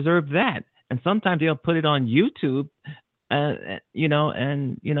and preserve that. And sometimes they'll put it on YouTube,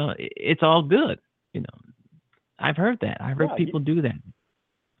 it's all good. I've heard that. I've heard people do that.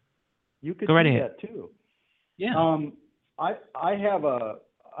 You could Go right do ahead. that too. Yeah. I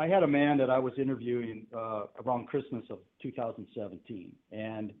had a man that I was interviewing around Christmas of 2017,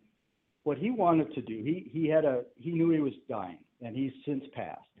 and what he wanted to do, he knew he was dying, and he's since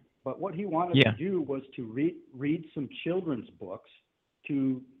passed. But what he wanted to do was to read some children's books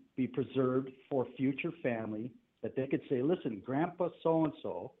to be preserved for future family, that they could say, listen, Grandpa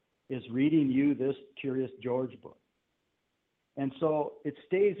so-and-so is reading you this Curious George book. And so it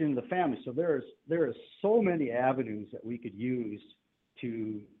stays in the family. So there are so many avenues that we could use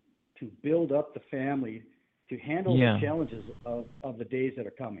to build up the family, to handle the challenges of the days that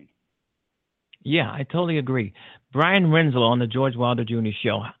are coming. Yeah, I totally agree. Bryan Renslow on the George Wilder Jr.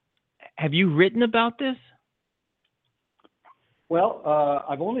 Show. Have you written about this? Well,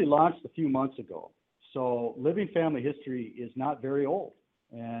 I've only launched a few months ago. So Living Family History is not very old.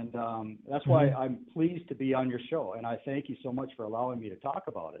 And that's why I'm pleased to be on your show. And I thank you so much for allowing me to talk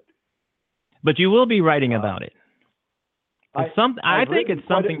about it. But you will be writing about it. I think it's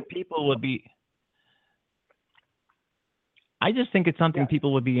something people would be. I just think it's something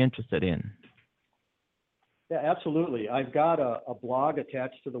people would be interested in. Yeah, absolutely. I've got a blog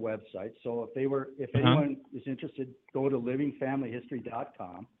attached to the website. So if anyone is interested, go to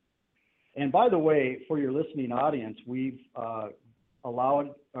livingfamilyhistory.com. And by the way, for your listening audience, we've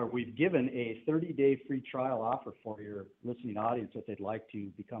given a 30-day free trial offer for your listening audience if they'd like to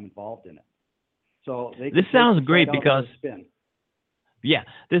become involved in it. So this sounds great because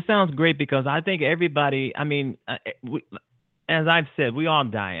this sounds great because I think everybody. I mean, as I've said, we all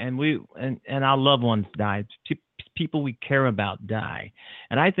die, and our loved ones die. People we care about die,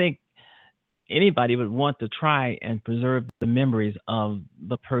 and I think anybody would want to try and preserve the memories of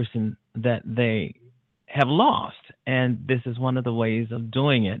the person that they have lost, and this is one of the ways of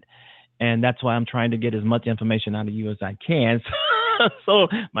doing it. And that's why I'm trying to get as much information out of you as I can, so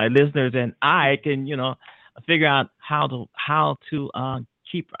my listeners and I can, figure out how to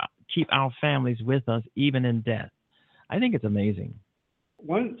keep our families with us even in death. I think it's amazing.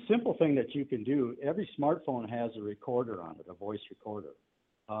 One simple thing that you can do, every smartphone has a recorder on it, a voice recorder.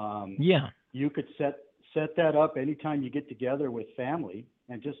 You could set that up anytime you get together with family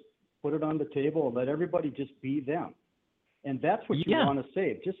and just put it on the table and let everybody just be them. And that's what you want to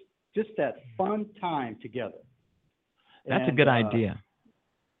save. Just that fun time together. That's a good idea.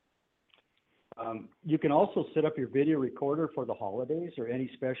 You can also set up your video recorder for the holidays or any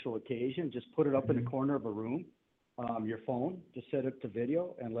special occasion. Just put it up in the corner of a room, your phone, just set it to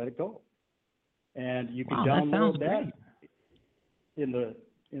video and let it go. And you can download that in the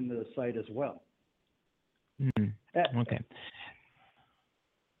site as well. Okay.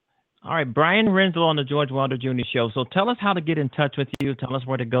 All right, Bryan Renslow on the George Wilder Jr. Show. So tell us how to get in touch with you. Tell us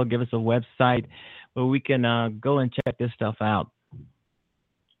where to go. Give us a website where we can go and check this stuff out.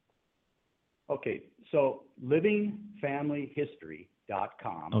 Okay, so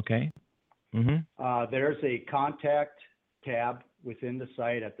livingfamilyhistory.com. Okay. There's a contact tab within the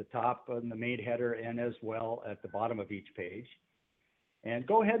site at the top in the main header and as well at the bottom of each page. And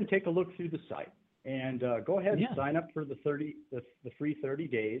go ahead and take a look through the site. And go ahead and sign up for the free 30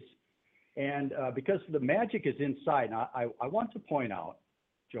 days. And because the magic is inside, now, I want to point out,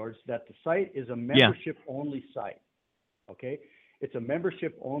 George, that the site is a membership-only site. Okay? It's a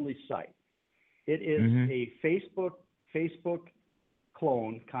membership-only site. It is a Facebook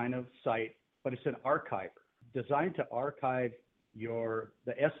clone kind of site, but it's an archiver designed to archive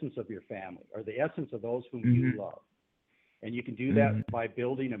the essence of your family or the essence of those whom you love. And you can do that by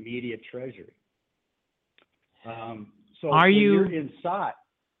building a media treasury. So you're inside.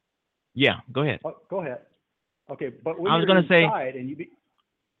 Yeah, go ahead. Oh, go ahead. Okay, but when you're inside and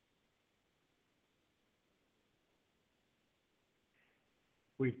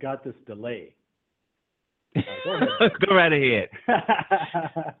we've got this delay. Go ahead. Go right ahead.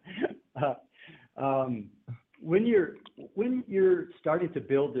 When you're starting to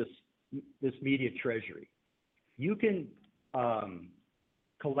build this media treasury, you can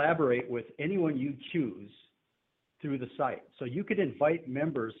collaborate with anyone you choose through the site. So you could invite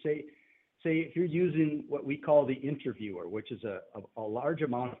members, say if you're using what we call the interviewer, which is a large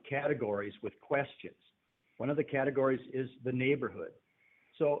amount of categories with questions. One of the categories is the neighborhood.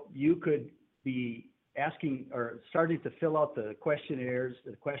 So you could be asking or starting to fill out the questionnaires,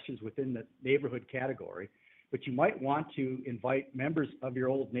 the questions within the neighborhood category, but you might want to invite members of your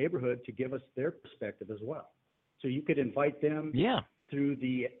old neighborhood to give us their perspective as well. So you could invite them through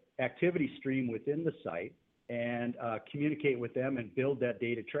the activity stream within the site and communicate with them and build that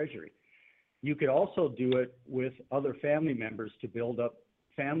data treasury. You could also do it with other family members to build up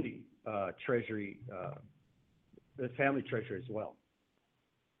family treasury, the family treasury as well.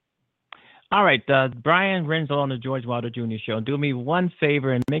 All right, Bryan Renslow on the George Wilder Jr. Show. Do me one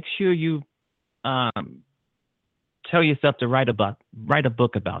favor and make sure you tell yourself to write a book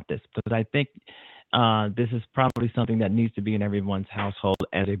about this, because I think this is probably something that needs to be in everyone's household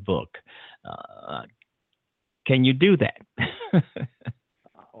as a book. Can you do that?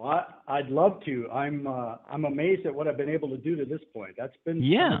 Well, I'd love to. I'm amazed at what I've been able to do to this point. That's been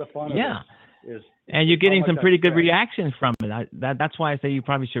some of the fun of it. And you're getting some pretty good reactions from it. That's why I say you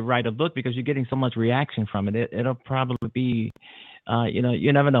probably should write a book, because you're getting so much reaction from it. It'll probably be,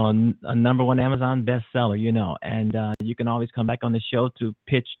 you never know, a number one Amazon bestseller, and you can always come back on the show to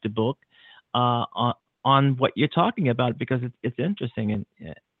pitch the book on what you're talking about, because it's interesting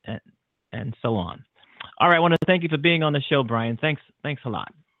and so on. All right, I want to thank you for being on the show, Bryan. Thanks a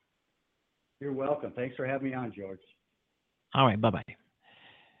lot. You're welcome. Thanks for having me on, George. All right, bye-bye.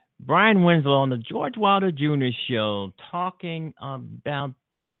 Bryan Renslow on the George Wilder Jr. Show, talking about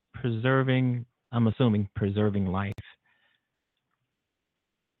preserving life.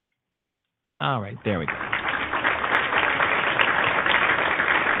 All right, there we go.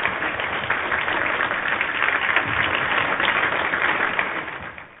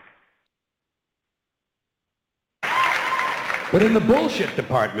 But in the bullshit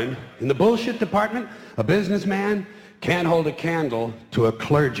department, a businessman can't hold a candle to a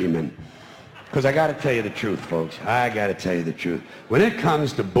clergyman. Because I got to tell you the truth, folks. I got to tell you the truth. When it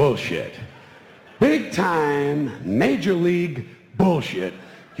comes to bullshit, big time, major league bullshit,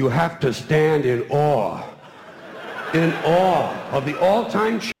 you have to stand in awe of the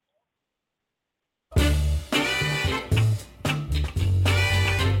all-time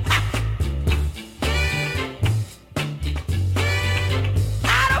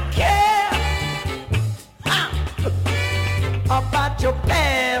about your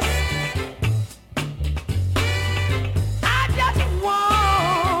past. I just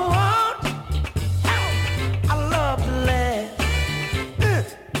want I love to laugh.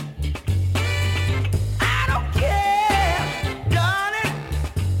 I don't care, darling,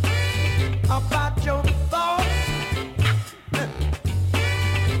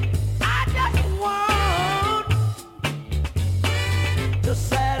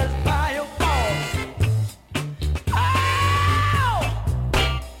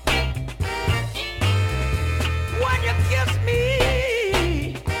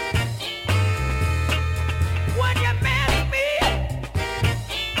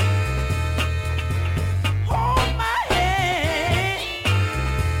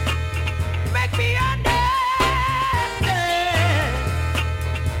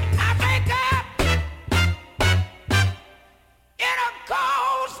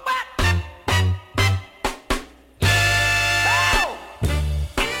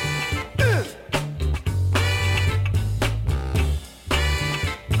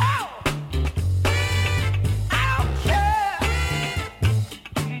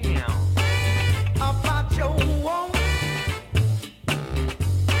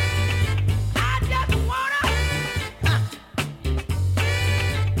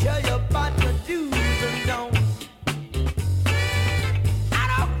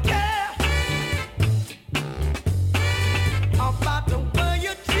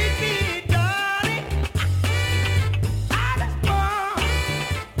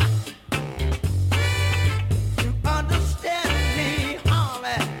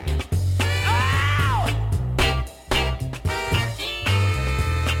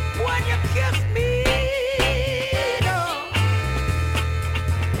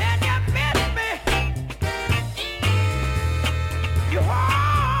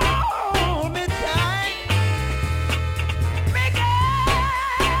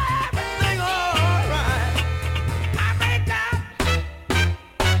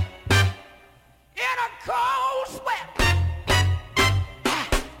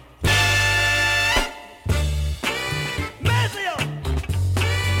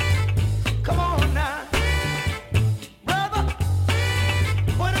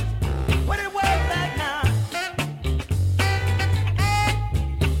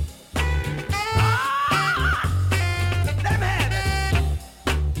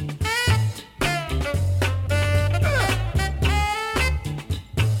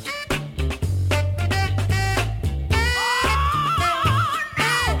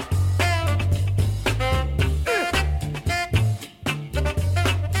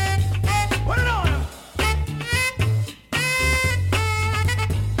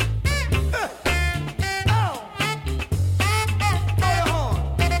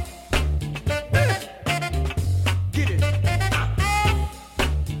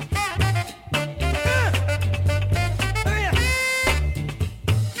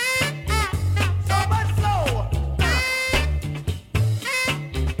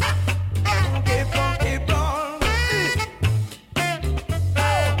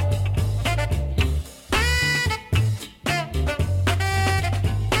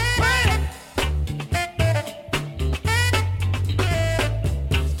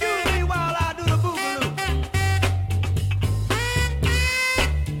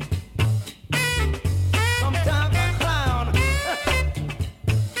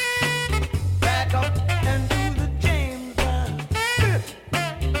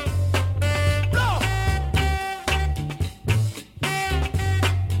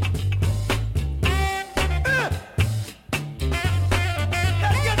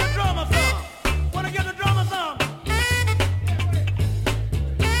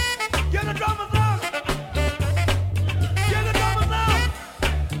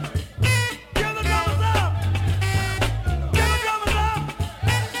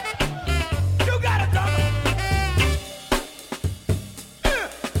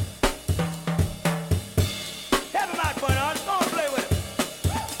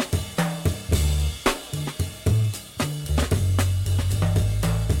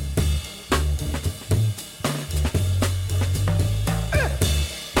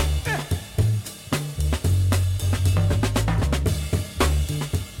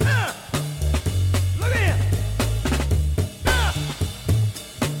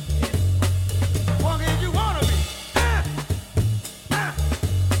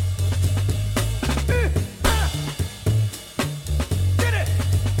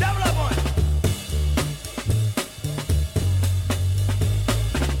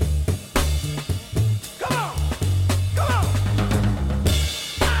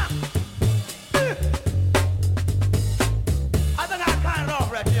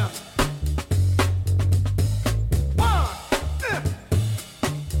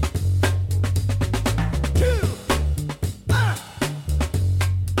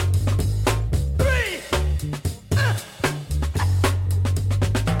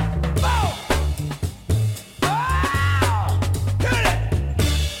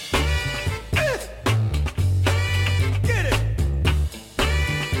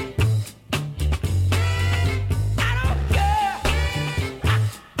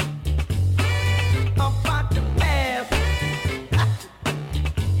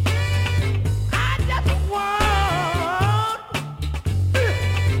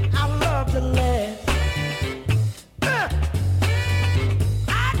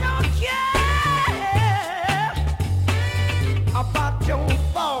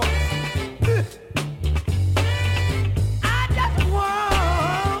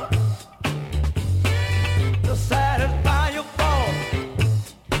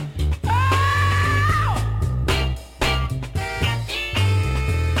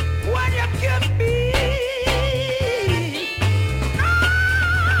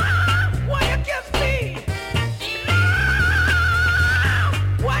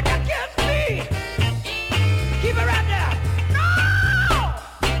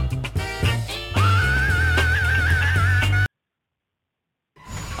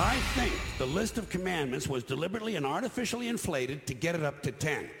 the list of commandments was deliberately and artificially inflated to get it up to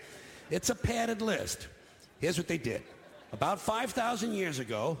 10. It's a padded list. Here's what they did. About 5,000 years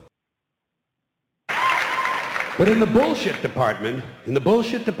ago. But in the bullshit department,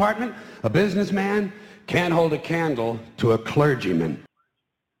 a businessman can't hold a candle to a clergyman.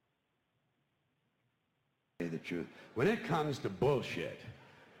 Say the truth. When it comes to bullshit,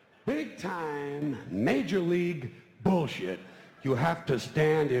 big time, major league bullshit, you have to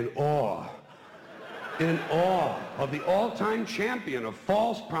stand in awe of the all-time champion of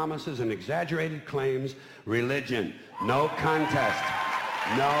false promises and exaggerated claims, religion. No contest.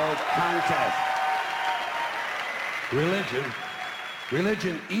 No contest.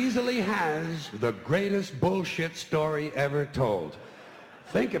 Religion easily has the greatest bullshit story ever told.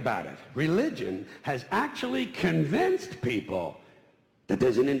 Think about it. Religion has actually convinced people that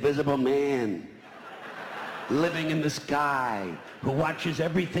there's an invisible man living in the sky who watches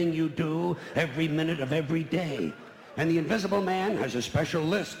everything you do every minute of every day. And the invisible man has a special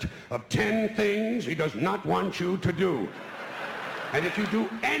list of 10 things he does not want you to do. And if you do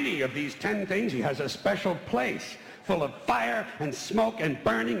any of these 10 things, he has a special place full of fire and smoke and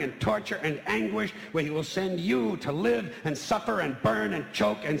burning and torture and anguish where he will send you to live and suffer and burn and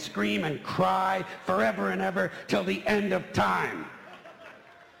choke and scream and cry forever and ever till the end of time.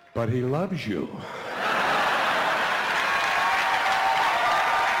 But he loves you.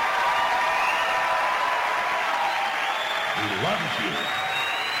 He loves you.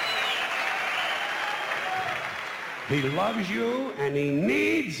 He loves you and he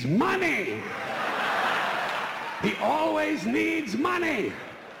needs money. He always needs money.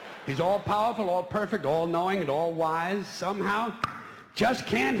 He's all powerful, all perfect, all knowing, and all wise. Somehow, just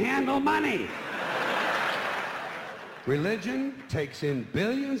can't handle money. Religion takes in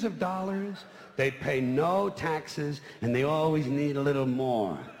billions of dollars. They pay no taxes, and they always need a little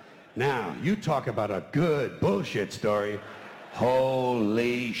more. Now, you talk about a good bullshit story.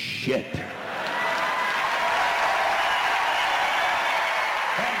 Holy shit.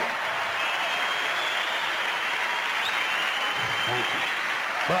 Thank you.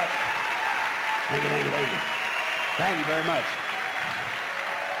 But, thank you. Thank you very much.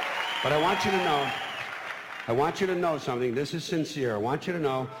 But I want you to know something. This is sincere. I want you to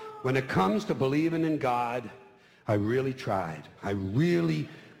know, when it comes to believing in God, I really tried. I really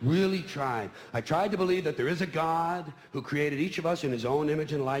tried. I tried to believe that there is a God who created each of us in his own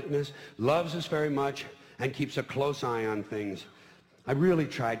image and likeness, loves us very much, and keeps a close eye on things. I really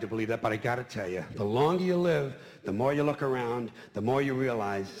tried to believe that, but I gotta tell you, the longer you live, the more you look around, the more you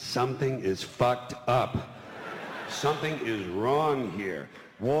realize something is fucked up. Something is wrong here.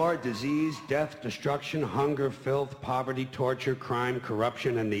 War, disease, death, destruction, hunger, filth, poverty, torture, crime,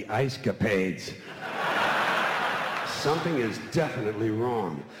 corruption, and the ice-capades. Something is definitely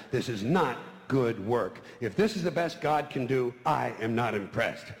wrong. This is not good work. If this is the best God can do, I am not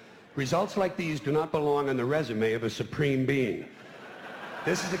impressed. Results like these do not belong on the resume of a supreme being.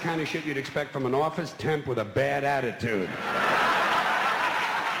 This is the kind of shit you'd expect from an office temp with a bad attitude.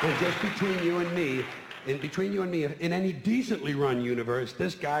 And just between you and me, in any decently run universe,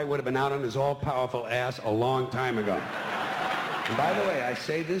 this guy would have been out on his all-powerful ass a long time ago. And by the way, I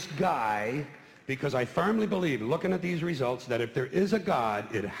say this guy because I firmly believe, looking at these results, that if there is a God,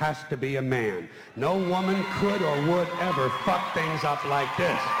 it has to be a man. No woman could or would ever fuck things up like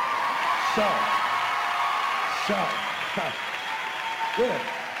this.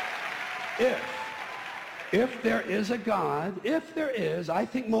 If there is a God, if there is, I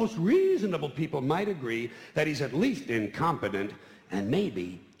think most reasonable people might agree that he's at least incompetent and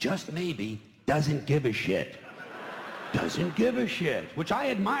maybe, just maybe, doesn't give a shit. Doesn't give a shit, which I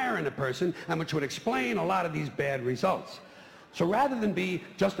admire in a person and which would explain a lot of these bad results. So rather than be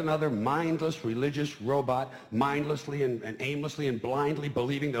just another mindless religious robot, mindlessly and aimlessly and blindly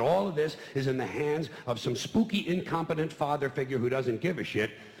believing that all of this is in the hands of some spooky, incompetent father figure who doesn't give a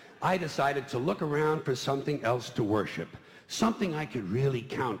shit, I decided to look around for something else to worship, something I could really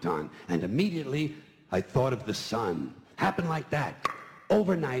count on. And immediately, I thought of the sun. Happened like that.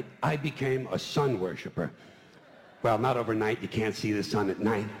 Overnight, I became a sun worshiper. Well, not overnight. You can't see the sun at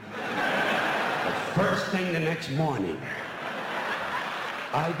night. But first thing the next morning,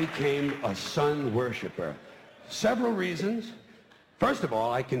 I became a sun worshiper. Several reasons. First of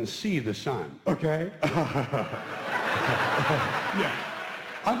all, I can see the sun, okay? Yeah.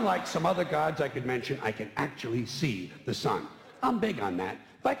 Unlike some other gods I could mention, I can actually see the sun. I'm big on that.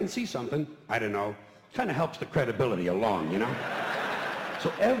 If I can see something, I don't know, kind of helps the credibility along, you know?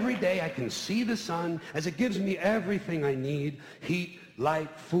 So every day I can see the sun as it gives me everything I need: heat,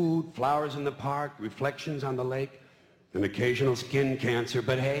 light, food, flowers in the park, reflections on the lake, an occasional skin cancer,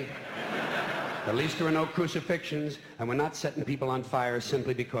 but hey, At least there are no crucifixions, and we're not setting people on fire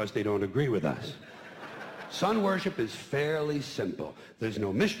simply because they don't agree with us. Sun worship is fairly simple. There's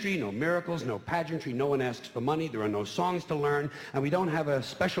no mystery, no miracles, no pageantry. No one asks for money. There are no songs to learn. And we don't have a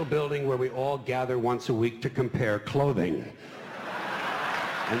special building where we all gather once a week to compare clothing.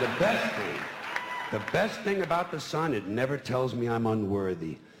 And the best thing about the sun, it never tells me I'm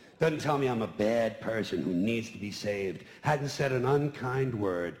unworthy. Doesn't tell me I'm a bad person who needs to be saved. Hadn't said an unkind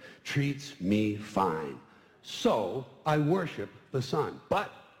word. Treats me fine. So I worship the sun.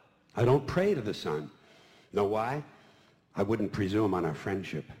 But I don't pray to the sun. Know why? I wouldn't presume on our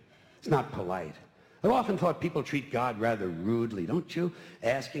friendship. It's not polite. I've often thought people treat God rather rudely, don't you?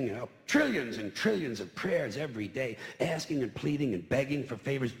 Asking trillions and trillions of prayers every day, asking and pleading and begging for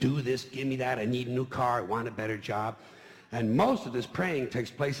favors. Do this, give me that, I need a new car, I want a better job. And most of this praying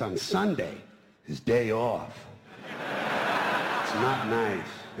takes place on Sunday, his day off. It's not nice,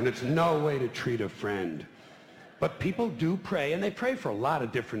 and it's no way to treat a friend. But people do pray, and they pray for a lot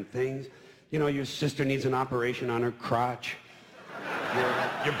of different things. You know, your sister needs an operation on her crotch.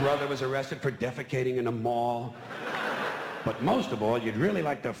 Your brother was arrested for defecating in a mall. But most of all, you'd really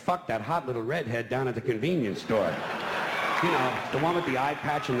like to fuck that hot little redhead down at the convenience store. You know, the one with the eye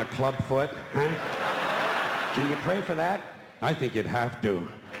patch and the club foot, huh? Can you pray for that? I think you'd have to.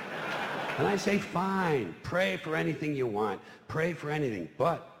 And I say, fine, pray for anything you want. Pray for anything.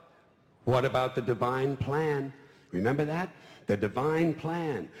 But what about the divine plan? Remember that? The divine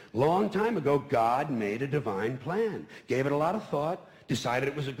plan. Long time ago, God made a divine plan. Gave it a lot of thought, decided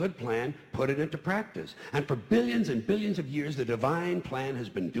it was a good plan, put it into practice. And for billions and billions of years, the divine plan has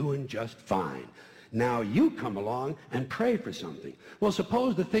been doing just fine. Now you come along and pray for something. Well,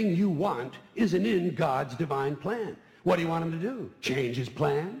 suppose the thing you want isn't in God's divine plan. What do you want him to do? Change his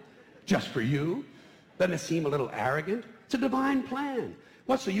plan? Just for you? Doesn't it seem a little arrogant? It's a divine plan.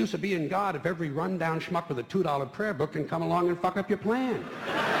 What's the use of being God if every rundown schmuck with a $2 prayer book can come along and fuck up your plan?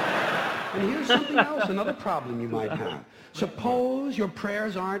 And here's something else, another problem you might have. Suppose your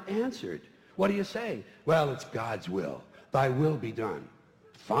prayers aren't answered. What do you say? Well, it's God's will. Thy will be done.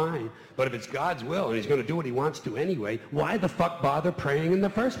 Fine, but if it's God's will and he's going to do what he wants to anyway, why the fuck bother praying in the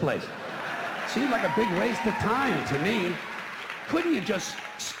first place? Seems like a big waste of time to me. Couldn't you just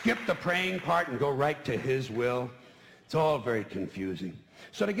skip the praying part and go right to his will? It's all very confusing.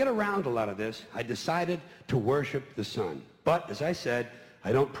 So to get around a lot of this, I decided to worship the sun. But, as I said,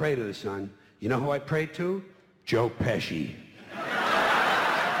 I don't pray to the sun. You know who I pray to? Joe Pesci.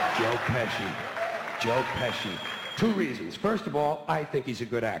 Joe Pesci. Joe Pesci. Two reasons. First of all, I think he's a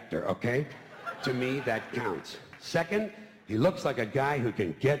good actor, okay? To me, that counts. Second, he looks like a guy who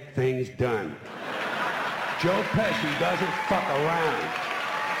can get things done. Joe Pesci doesn't fuck around.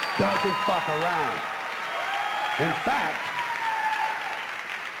 Doesn't fuck around.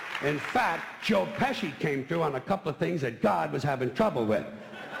 In fact, Joe Pesci came through on a couple of things that God was having trouble with.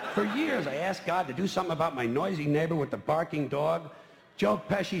 For years, I asked God to do something about my noisy neighbor with the barking dog. Joe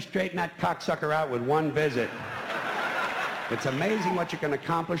Pesci straightened that cocksucker out with one visit. It's amazing what you can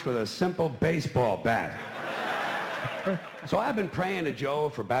accomplish with a simple baseball bat. So I've been praying to Joe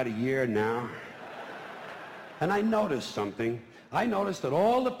for about a year now. And I noticed something. I noticed that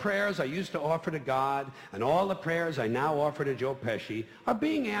all the prayers I used to offer to God and all the prayers I now offer to Joe Pesci are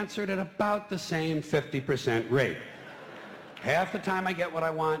being answered at about the same 50% rate. Half the time I get what I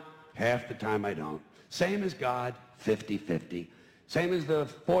want, half the time I don't. Same as God, 50-50. Same as the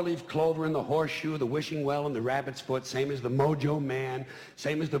four-leaf clover and the horseshoe, the wishing well and the rabbit's foot. Same as the mojo man.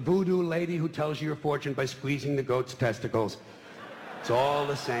 Same as the voodoo lady who tells you your fortune by squeezing the goat's testicles. It's all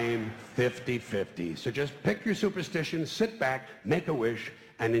the same, 50-50. So just pick your superstition, sit back, make a wish,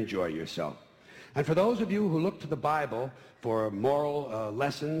 and enjoy yourself. And for those of you who look to the Bible for moral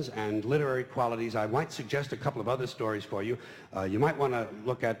lessons and literary qualities, I might suggest a couple of other stories for you. You might want to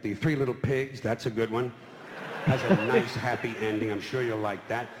look at The Three Little Pigs. That's a good one. Has a nice, happy ending. I'm sure you'll like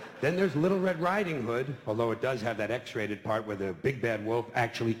that. Then there's Little Red Riding Hood, although it does have that X-rated part where the big bad wolf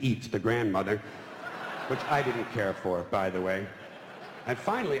actually eats the grandmother, which I didn't care for, by the way. And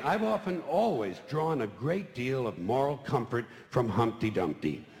finally, I've often always drawn a great deal of moral comfort from Humpty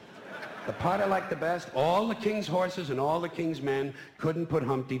Dumpty. The part I like the best, all the king's horses and all the king's men couldn't put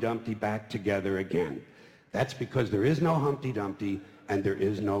Humpty Dumpty back together again. That's because there is no Humpty Dumpty and there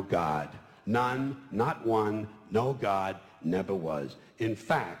is no God. None, not one, no God, never was. In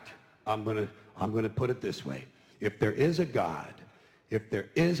fact, I'm gonna put it this way. If there is a God,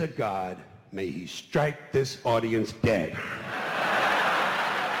 may he strike this audience dead.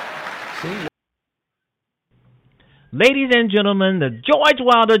 See? Ladies and gentlemen, the George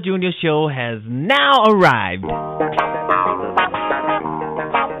Wilder Jr. Show has now arrived.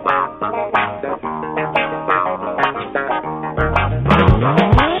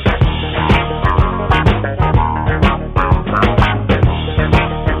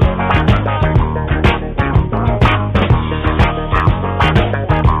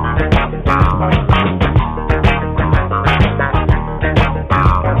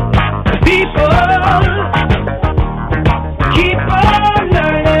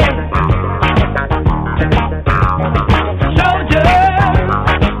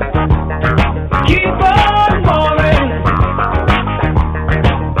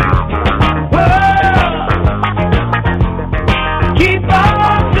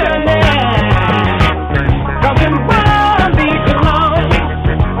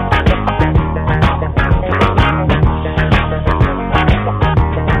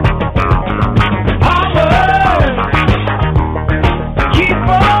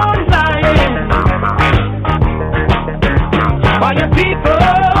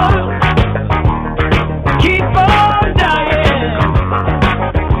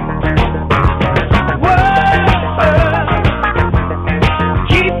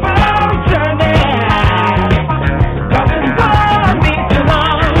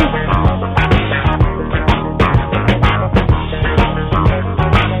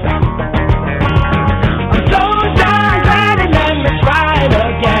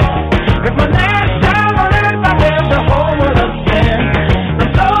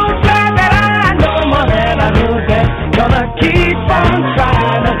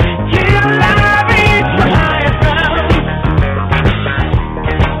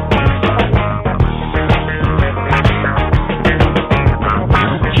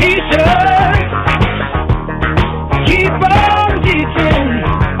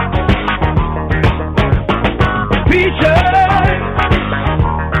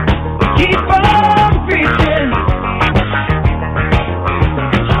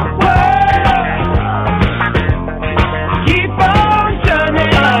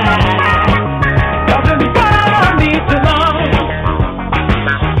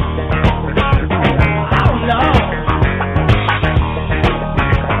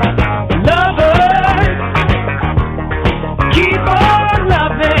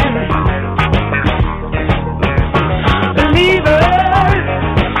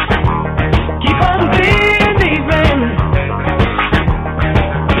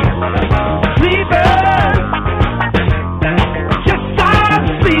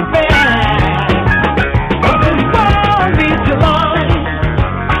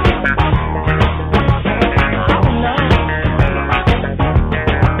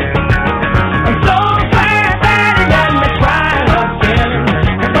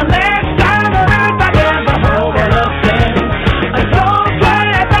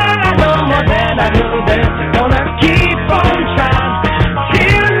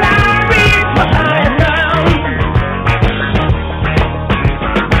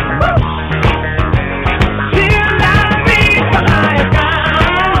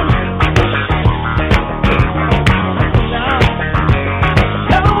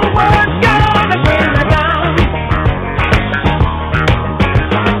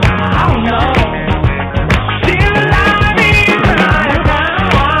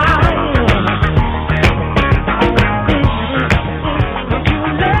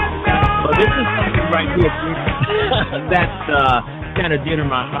 That's kind of dear to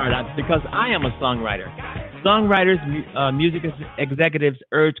my heart because I am a songwriter. Songwriters, music executives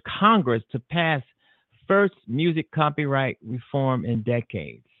urge Congress to pass first music copyright reform in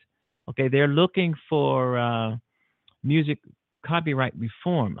decades. Okay, they're looking for music copyright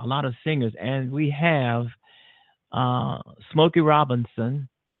reform. A lot of singers, and we have Smokey Robinson,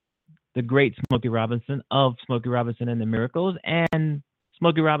 the great Smokey Robinson of Smokey Robinson and the Miracles, and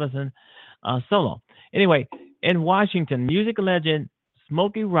Smokey Robinson solo. Anyway, in Washington, music legend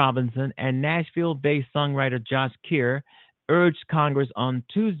Smokey Robinson and Nashville-based songwriter Josh Keir urged Congress on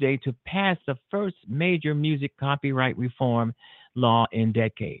Tuesday to pass the first major music copyright reform law in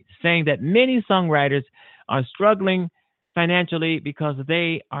decades, saying that many songwriters are struggling financially because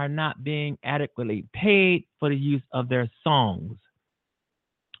they are not being adequately paid for the use of their songs.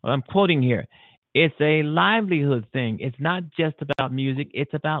 Well, I'm quoting here. It's a livelihood thing. It's not just about music.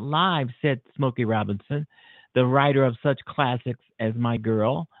 It's about lives, said Smokey Robinson, the writer of such classics as My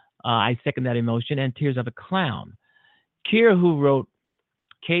Girl, I Second That Emotion, and Tears of a Clown. Keir, who wrote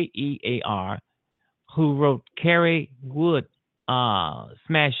Kear, who wrote Carrie Wood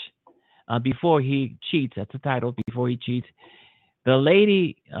Smash Before He Cheats, that's the title, Before He Cheats. The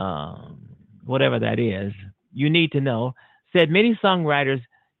lady, whatever that is, you need to know, said many songwriters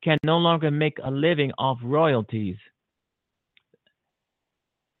can no longer make a living off royalties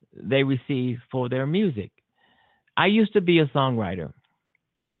they receive for their music. I used to be a songwriter.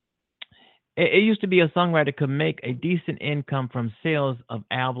 It used to be a songwriter could make a decent income from sales of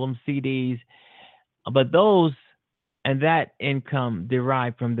albums, CDs, but those and that income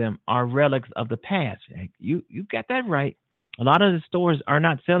derived from them are relics of the past. You got that right. A lot of the stores are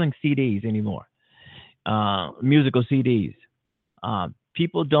not selling CDs anymore, musical CDs.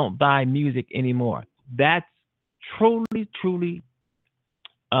 People don't buy music anymore. That's truly true.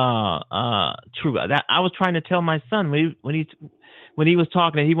 That I was trying to tell my son when he was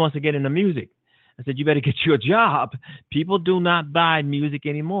talking that he wants to get into music. I said, you better get you a job. People do not buy music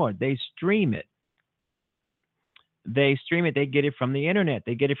anymore. They stream it. They stream it. They get it from the internet.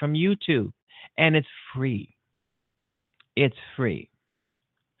 They get it from YouTube. And it's free. It's free.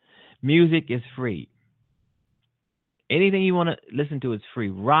 Music is free. Anything you want to listen to is free.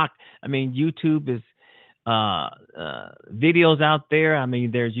 Rock. I mean, YouTube is videos out there. I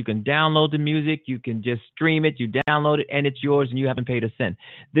mean, you can download the music. You can just stream it. You download it, and it's yours, and you haven't paid a cent.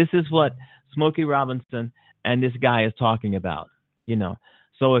 This is what Smokey Robinson and this guy is talking about.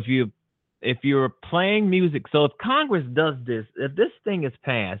 So if you're playing music, so if Congress does this, if this thing is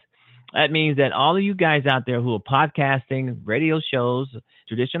passed, that means that all of you guys out there who are podcasting, radio shows,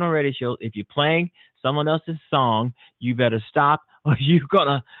 traditional radio shows, if you're playing someone else's song, you better stop or you're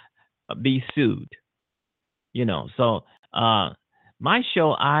gonna be sued. So my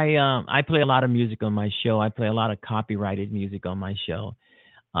show, I play a lot of music on my show. I play a lot of copyrighted music on my show.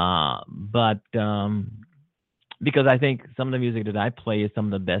 But because I think some of the music that I play is some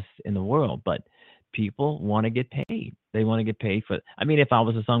of the best in the world, but people want to get paid. They want to get paid for, I mean, if I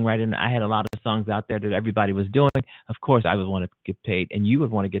was a songwriter and I had a lot of songs out there that everybody was doing, of course I would want to get paid, and you would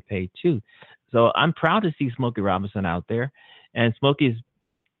want to get paid too. So I'm proud to see Smokey Robinson out there, and Smokey's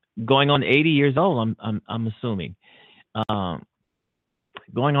going on 80 years old. I'm assuming, going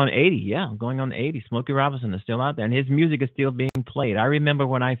on 80. Yeah, going on 80. Smokey Robinson is still out there, and his music is still being played. I remember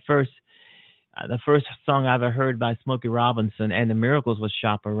when the first song I ever heard by Smokey Robinson and the Miracles was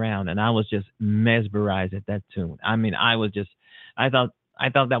 "Shop Around," and I was just mesmerized at that tune. I mean, I thought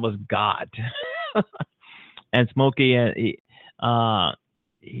that was God. And Smokey,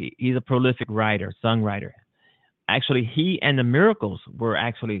 he's a prolific songwriter. Actually, he and the Miracles were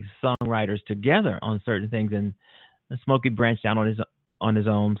actually songwriters together on certain things, and Smokey branched out on his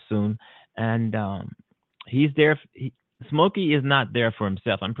own soon, and he's there. Smokey is not there for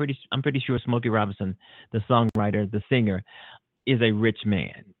himself. I'm pretty sure Smokey Robinson, the songwriter, the singer, is a rich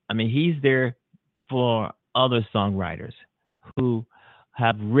man. I mean, he's there for other songwriters who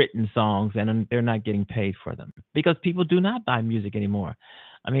have written songs and they're not getting paid for them because people do not buy music anymore.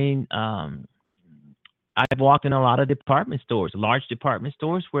 I mean, I've walked in a lot of department stores, large department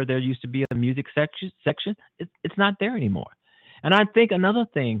stores where there used to be a music section. It's not there anymore. And I think another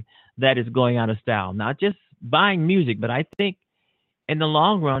thing that is going out of style, not just buying music, but I think in the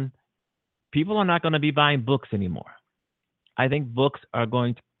long run, people are not going to be buying books anymore. I think books are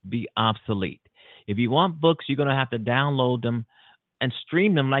going to be obsolete. If you want books, you're going to have to download them and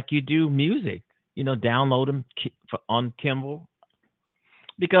stream them like you do music. Download them on Kindle.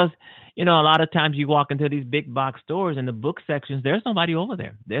 Because, a lot of times you walk into these big box stores in the book sections, there's nobody over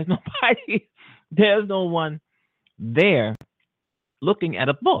there. There's no one there looking at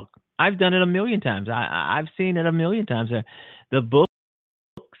a book. I've done it a million times. I've seen it a million times. The book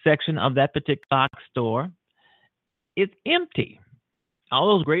section of that particular box store is empty.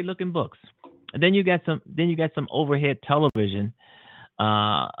 All those great looking books. And then you got some overhead television.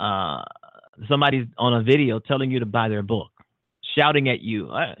 Somebody's on a video telling you to buy their book, shouting at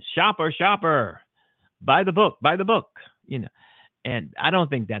you, shopper, buy the book. And I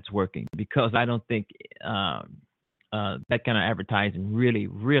don't think that's working because I don't think that kind of advertising really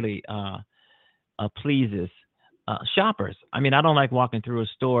pleases shoppers. I mean, I don't like walking through a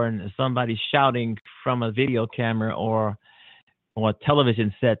store and somebody shouting from a video camera or a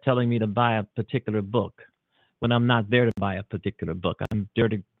television set telling me to buy a particular book when I'm not there to buy a particular book. I'm there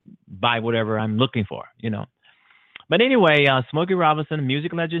to buy whatever I'm looking for, But anyway, Smokey Robinson,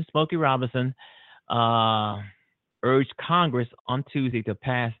 music legend Smokey Robinson, urged Congress on Tuesday to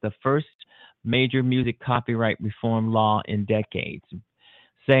pass the first major music copyright reform law in decades,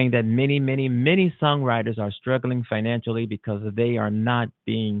 saying that many, many, many songwriters are struggling financially because they are not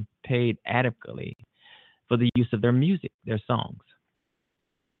being paid adequately for the use of their music, their songs.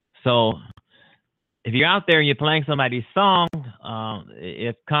 So if you're out there and you're playing somebody's song,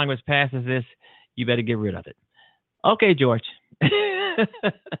 if Congress passes this, you better get rid of it. Okay, George.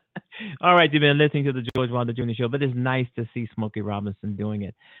 All right, you've been listening to the George Wilder Jr. Show, but it's nice to see Smokey Robinson doing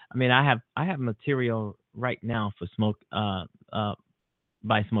it. I mean, I have material right now for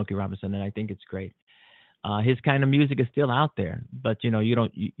by Smokey Robinson, and I think it's great. His kind of music is still out there, but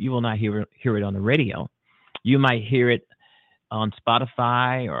you will not hear it on the radio. You might hear it on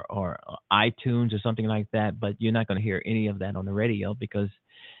Spotify or iTunes or something like that, but you're not going to hear any of that on the radio because.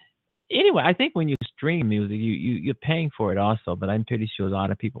 Anyway, I think when you stream music, you're paying for it also, but I'm pretty sure a lot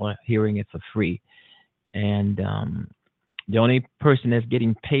of people are hearing it for free. And the only person that's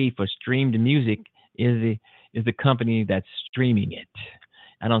getting paid for streamed music is the company that's streaming it.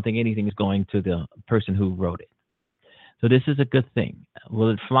 I don't think anything is going to the person who wrote it. So this is a good thing. Will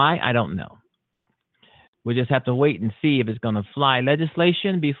it fly? I don't know. We just have to wait and see if it's going to fly.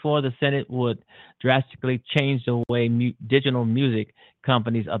 Legislation before the Senate would drastically change the way digital music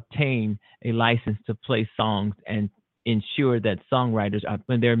companies obtain a license to play songs and ensure that songwriters are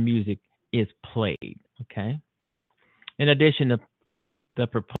when their music is played. Okay. In addition, the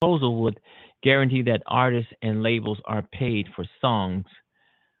proposal would guarantee that artists and labels are paid for songs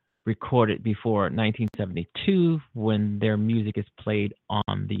recorded before 1972 when their music is played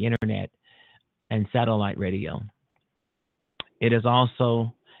on the internet and satellite radio. It would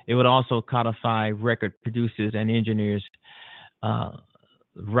also codify record producers and engineers'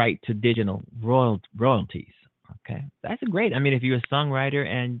 right to digital royalties. Okay, that's great. I mean, if you're a songwriter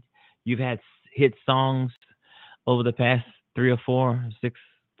and you've had hit songs over the past 3 or 4, 6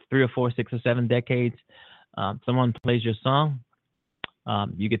 or 7 decades, someone plays your song,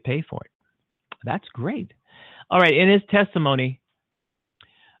 you get paid for it. That's great. All right. In his testimony,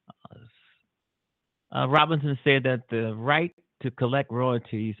 Robinson said that the right to collect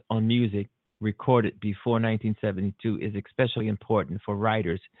royalties on music recorded before 1972 is especially important for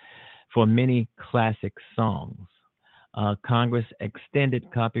writers for many classic songs. Congress extended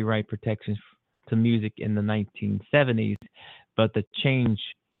copyright protections to music in the 1970s, but the change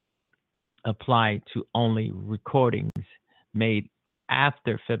applied to only recordings made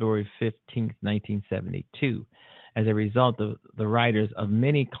after February 15th, 1972. As a result, the writers of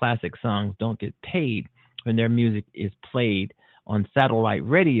many classic songs don't get paid when their music is played on satellite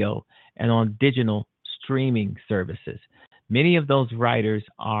radio and on digital streaming services. Many of those writers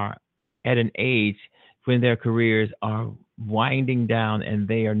are at an age when their careers are winding down and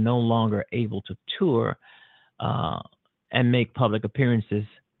they are no longer able to tour and make public appearances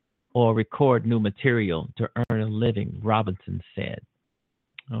or record new material to earn a living, Robinson said.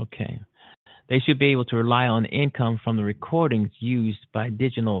 Okay. They should be able to rely on income from the recordings used by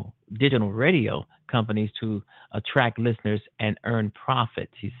digital radio companies to attract listeners and earn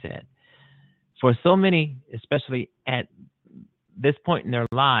profits, he said. For so many, especially at this point in their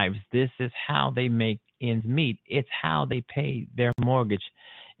lives, this is how they make ends meet. It's how they pay their mortgage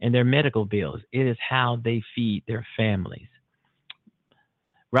and their medical bills. It is how they feed their families.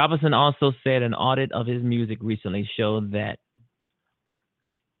 Robinson also said an audit of his music recently showed that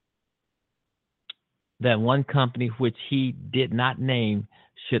one company, which he did not name,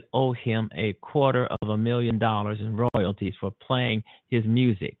 should owe him $250,000 in royalties for playing his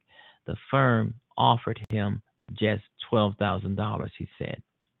music. The firm offered him just $12,000, he said.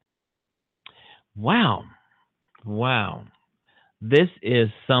 Wow. This is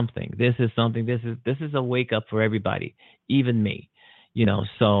something. This is a wake up for everybody, even me.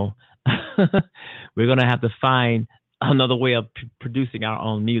 So we're going to have to find another way of producing our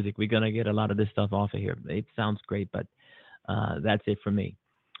own music. We're going to get a lot of this stuff off of here. It sounds great, but that's it for me.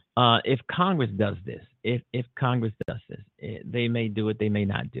 If Congress does this, they may do it, they may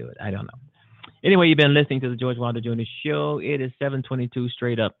not do it. I don't know. Anyway, you've been listening to the George Wilder Jr. Show. It is 7:22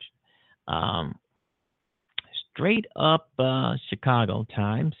 straight up Chicago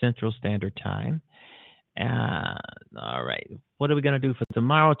time, Central Standard Time. All right. What are we going to do for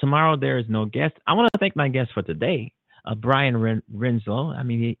tomorrow? Tomorrow there is no guest. I want to thank my guest for today, Bryan Renslow. I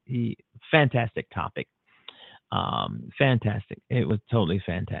mean, he fantastic topic. Fantastic. It was totally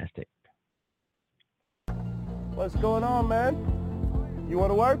fantastic. What's going on, man? You want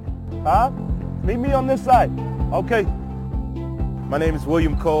to work? Huh? Meet me on this side. Okay. My name is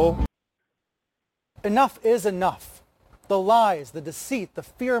William Cole. Enough is enough. The lies, the deceit, the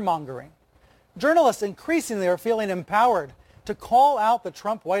fear-mongering. Journalists increasingly are feeling empowered to call out the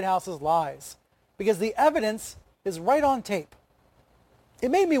Trump White House's lies because the evidence is right on tape. It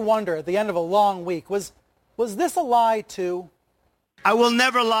made me wonder at the end of a long week, was this a lie too? I will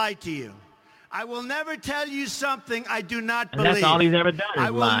never lie to you. I will never tell you something I do not believe. And that's all he's ever done.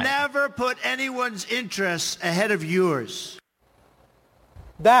 I will never put anyone's interests ahead of yours.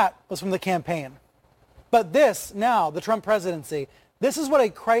 That was from the campaign. But this, now, the Trump presidency, this is what a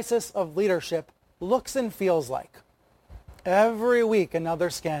crisis of leadership looks and feels like. Every week, another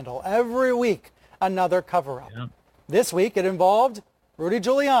scandal. Every week, another cover-up. Yeah. This week, it involved Rudy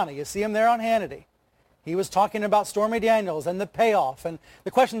Giuliani. You see him there on Hannity. He was talking about Stormy Daniels and the payoff and the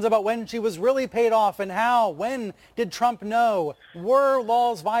questions about when she was really paid off and how. When did Trump know? Were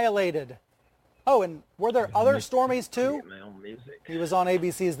laws violated? Oh, and were there other Stormies too? He was on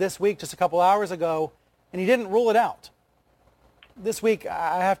ABC's This Week just a couple hours ago, and he didn't rule it out. This week,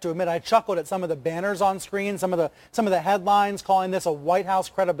 I have to admit, I chuckled at some of the banners on screen, some of the headlines calling this a White House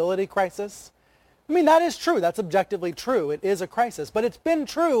credibility crisis. I mean, that is true. That's objectively true. It is a crisis, but it's been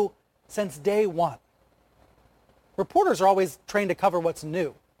true since day one. Reporters are always trained to cover what's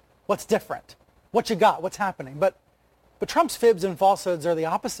new, what's different. What you got? What's happening? But Trump's fibs and falsehoods are the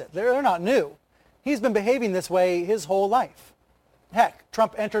opposite. They're not new. He's been behaving this way his whole life. Heck,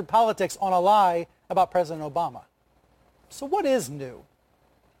 Trump entered politics on a lie about President Obama. So what is new?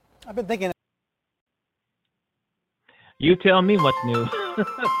 I've been thinking. You tell me what's new.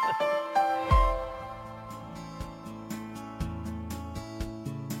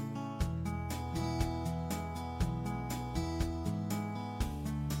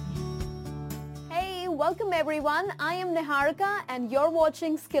 Hey, welcome everyone. I am Niharika and you're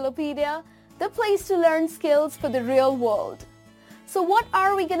watching Skillopedia, the place to learn skills for the real world. So what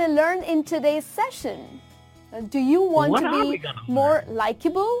are we going to learn in today's session? Do you want to be more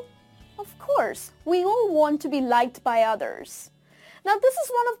likable? Of course, we all want to be liked by others. Now this is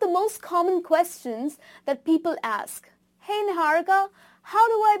one of the most common questions that people ask. Hey Niharika, how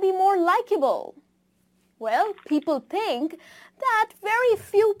do I be more likable? Well, people think that very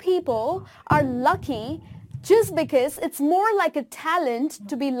few people are lucky just because it's more like a talent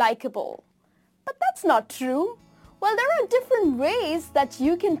to be likable. But that's not true. Well, there are different ways that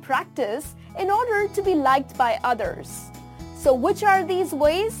you can practice in order to be liked by others. So which are these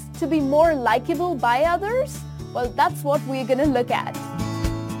ways to be more likable by others? Well, that's what we're going to look at.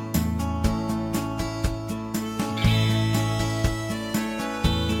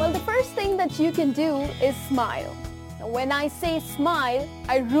 Well, the first thing that you can do is smile. Now, when I say smile,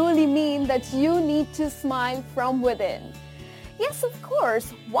 I really mean that you need to smile from within. Yes, of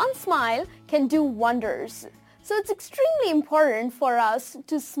course, one smile can do wonders. So it's extremely important for us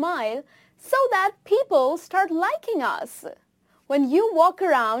to smile so that people start liking us. When you walk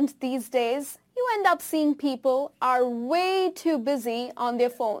around these days, you end up seeing people are way too busy on their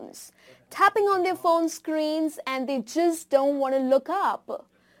phones, tapping on their phone screens, and they just don't want to look up.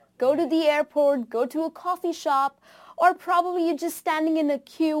 Go to the airport, go to a coffee shop, or probably you're just standing in a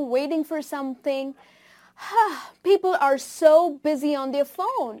queue waiting for something. People are so busy on their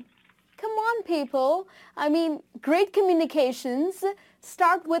phone. Come on, people. I mean, great communications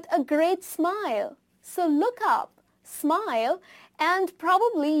start with a great smile. So look up, smile, and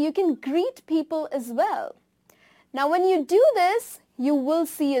probably you can greet people as well. Now, when you do this, you will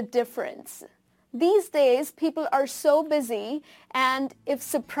see a difference. These days, people are so busy, and if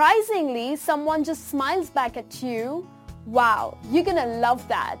surprisingly someone just smiles back at you, wow, you're gonna love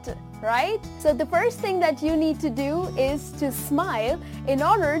that, right? So the first thing that you need to do is to smile in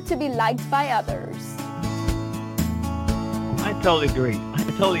order to be liked by others. I totally agree.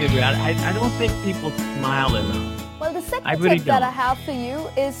 I don't think people smile enough. Well, the second tip that I have for you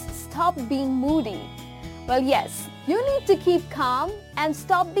is stop being moody. Well, yes, you need to keep calm and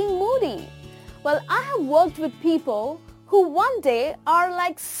stop being moody. Well, I have worked with people who one day are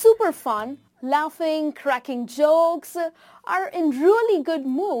like super fun, laughing, cracking jokes, are in really good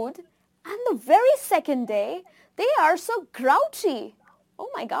mood, and the very second day, they are so grouchy.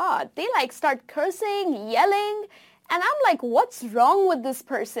 Oh my God, they like start cursing, yelling, and I'm like, what's wrong with this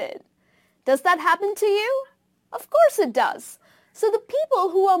person? Does that happen to you? Of course it does. So the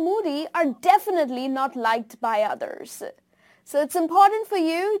people who are moody are definitely not liked by others. So it's important for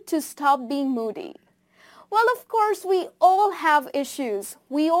you to stop being moody. Well, of course, we all have issues.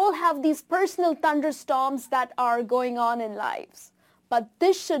 We all have these personal thunderstorms that are going on in lives. But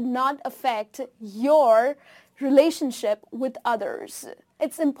this should not affect your relationship with others.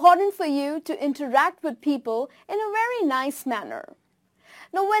 It's important for you to interact with people in a very nice manner.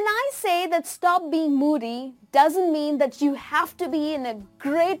 Now, when I say that stop being moody, doesn't mean that you have to be in a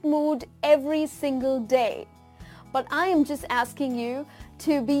great mood every single day. But I am just asking you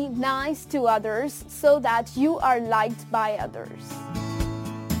to be nice to others so that you are liked by others.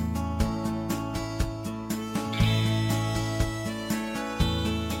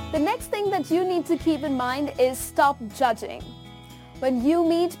 The next thing that you need to keep in mind is stop judging. When you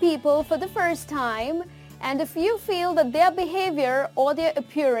meet people for the first time, and if you feel that their behavior or their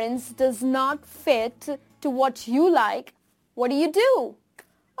appearance does not fit to what you like, what do?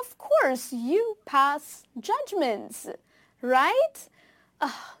 Of course, you pass judgments, right?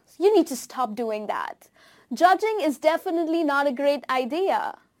 You need to stop doing that. Judging is definitely not a great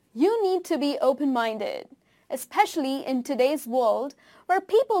idea. You need to be open-minded, especially in today's world where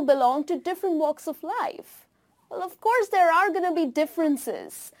people belong to different walks of life. Well, of course, there are going to be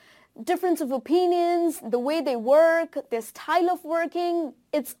differences. Difference of opinions, the way they work, their style of working,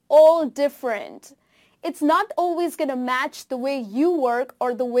 it's all different. It's not always going to match the way you work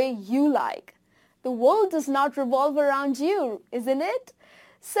or the way you like. The world does not revolve around you, isn't it?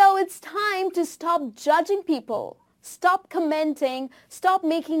 So it's time to stop judging people. Stop commenting. Stop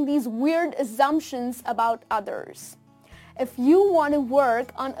making these weird assumptions about others. If you want to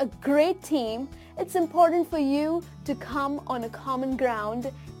work on a great team, it's important for you to come on a common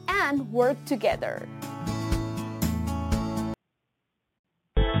ground and work together.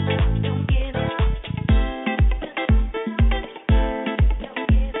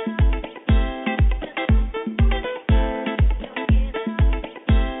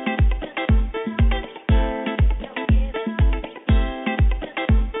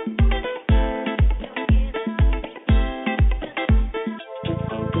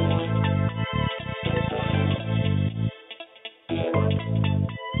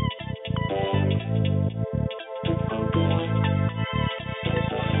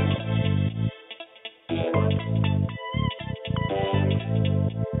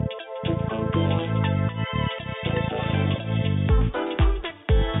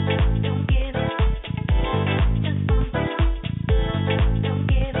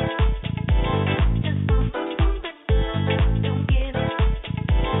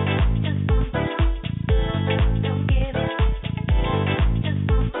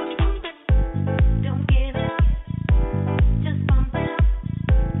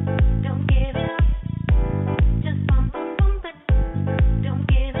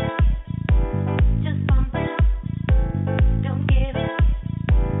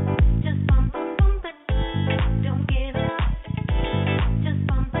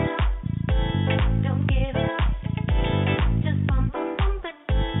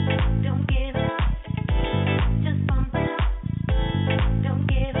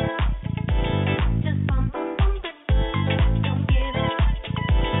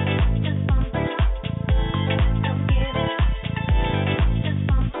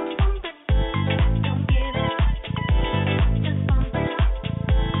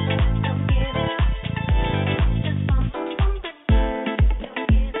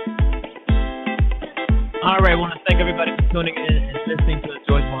 All right, I want to thank everybody for tuning in and listening to the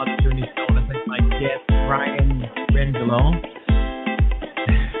Joyce Wilder Jr. Show. I want to thank my guest, Bryan Renslow.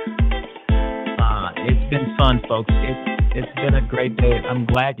 It's been fun, folks. It's been a great day. I'm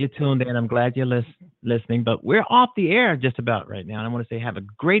glad you tuned in. I'm glad you're listening. But we're off the air just about right now. And I want to say have a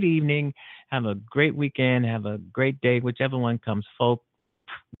great evening, have a great weekend, have a great day, whichever one comes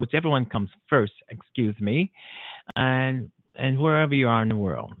first, excuse me. And wherever you are in the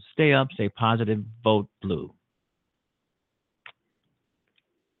world, stay up, stay positive, vote blue.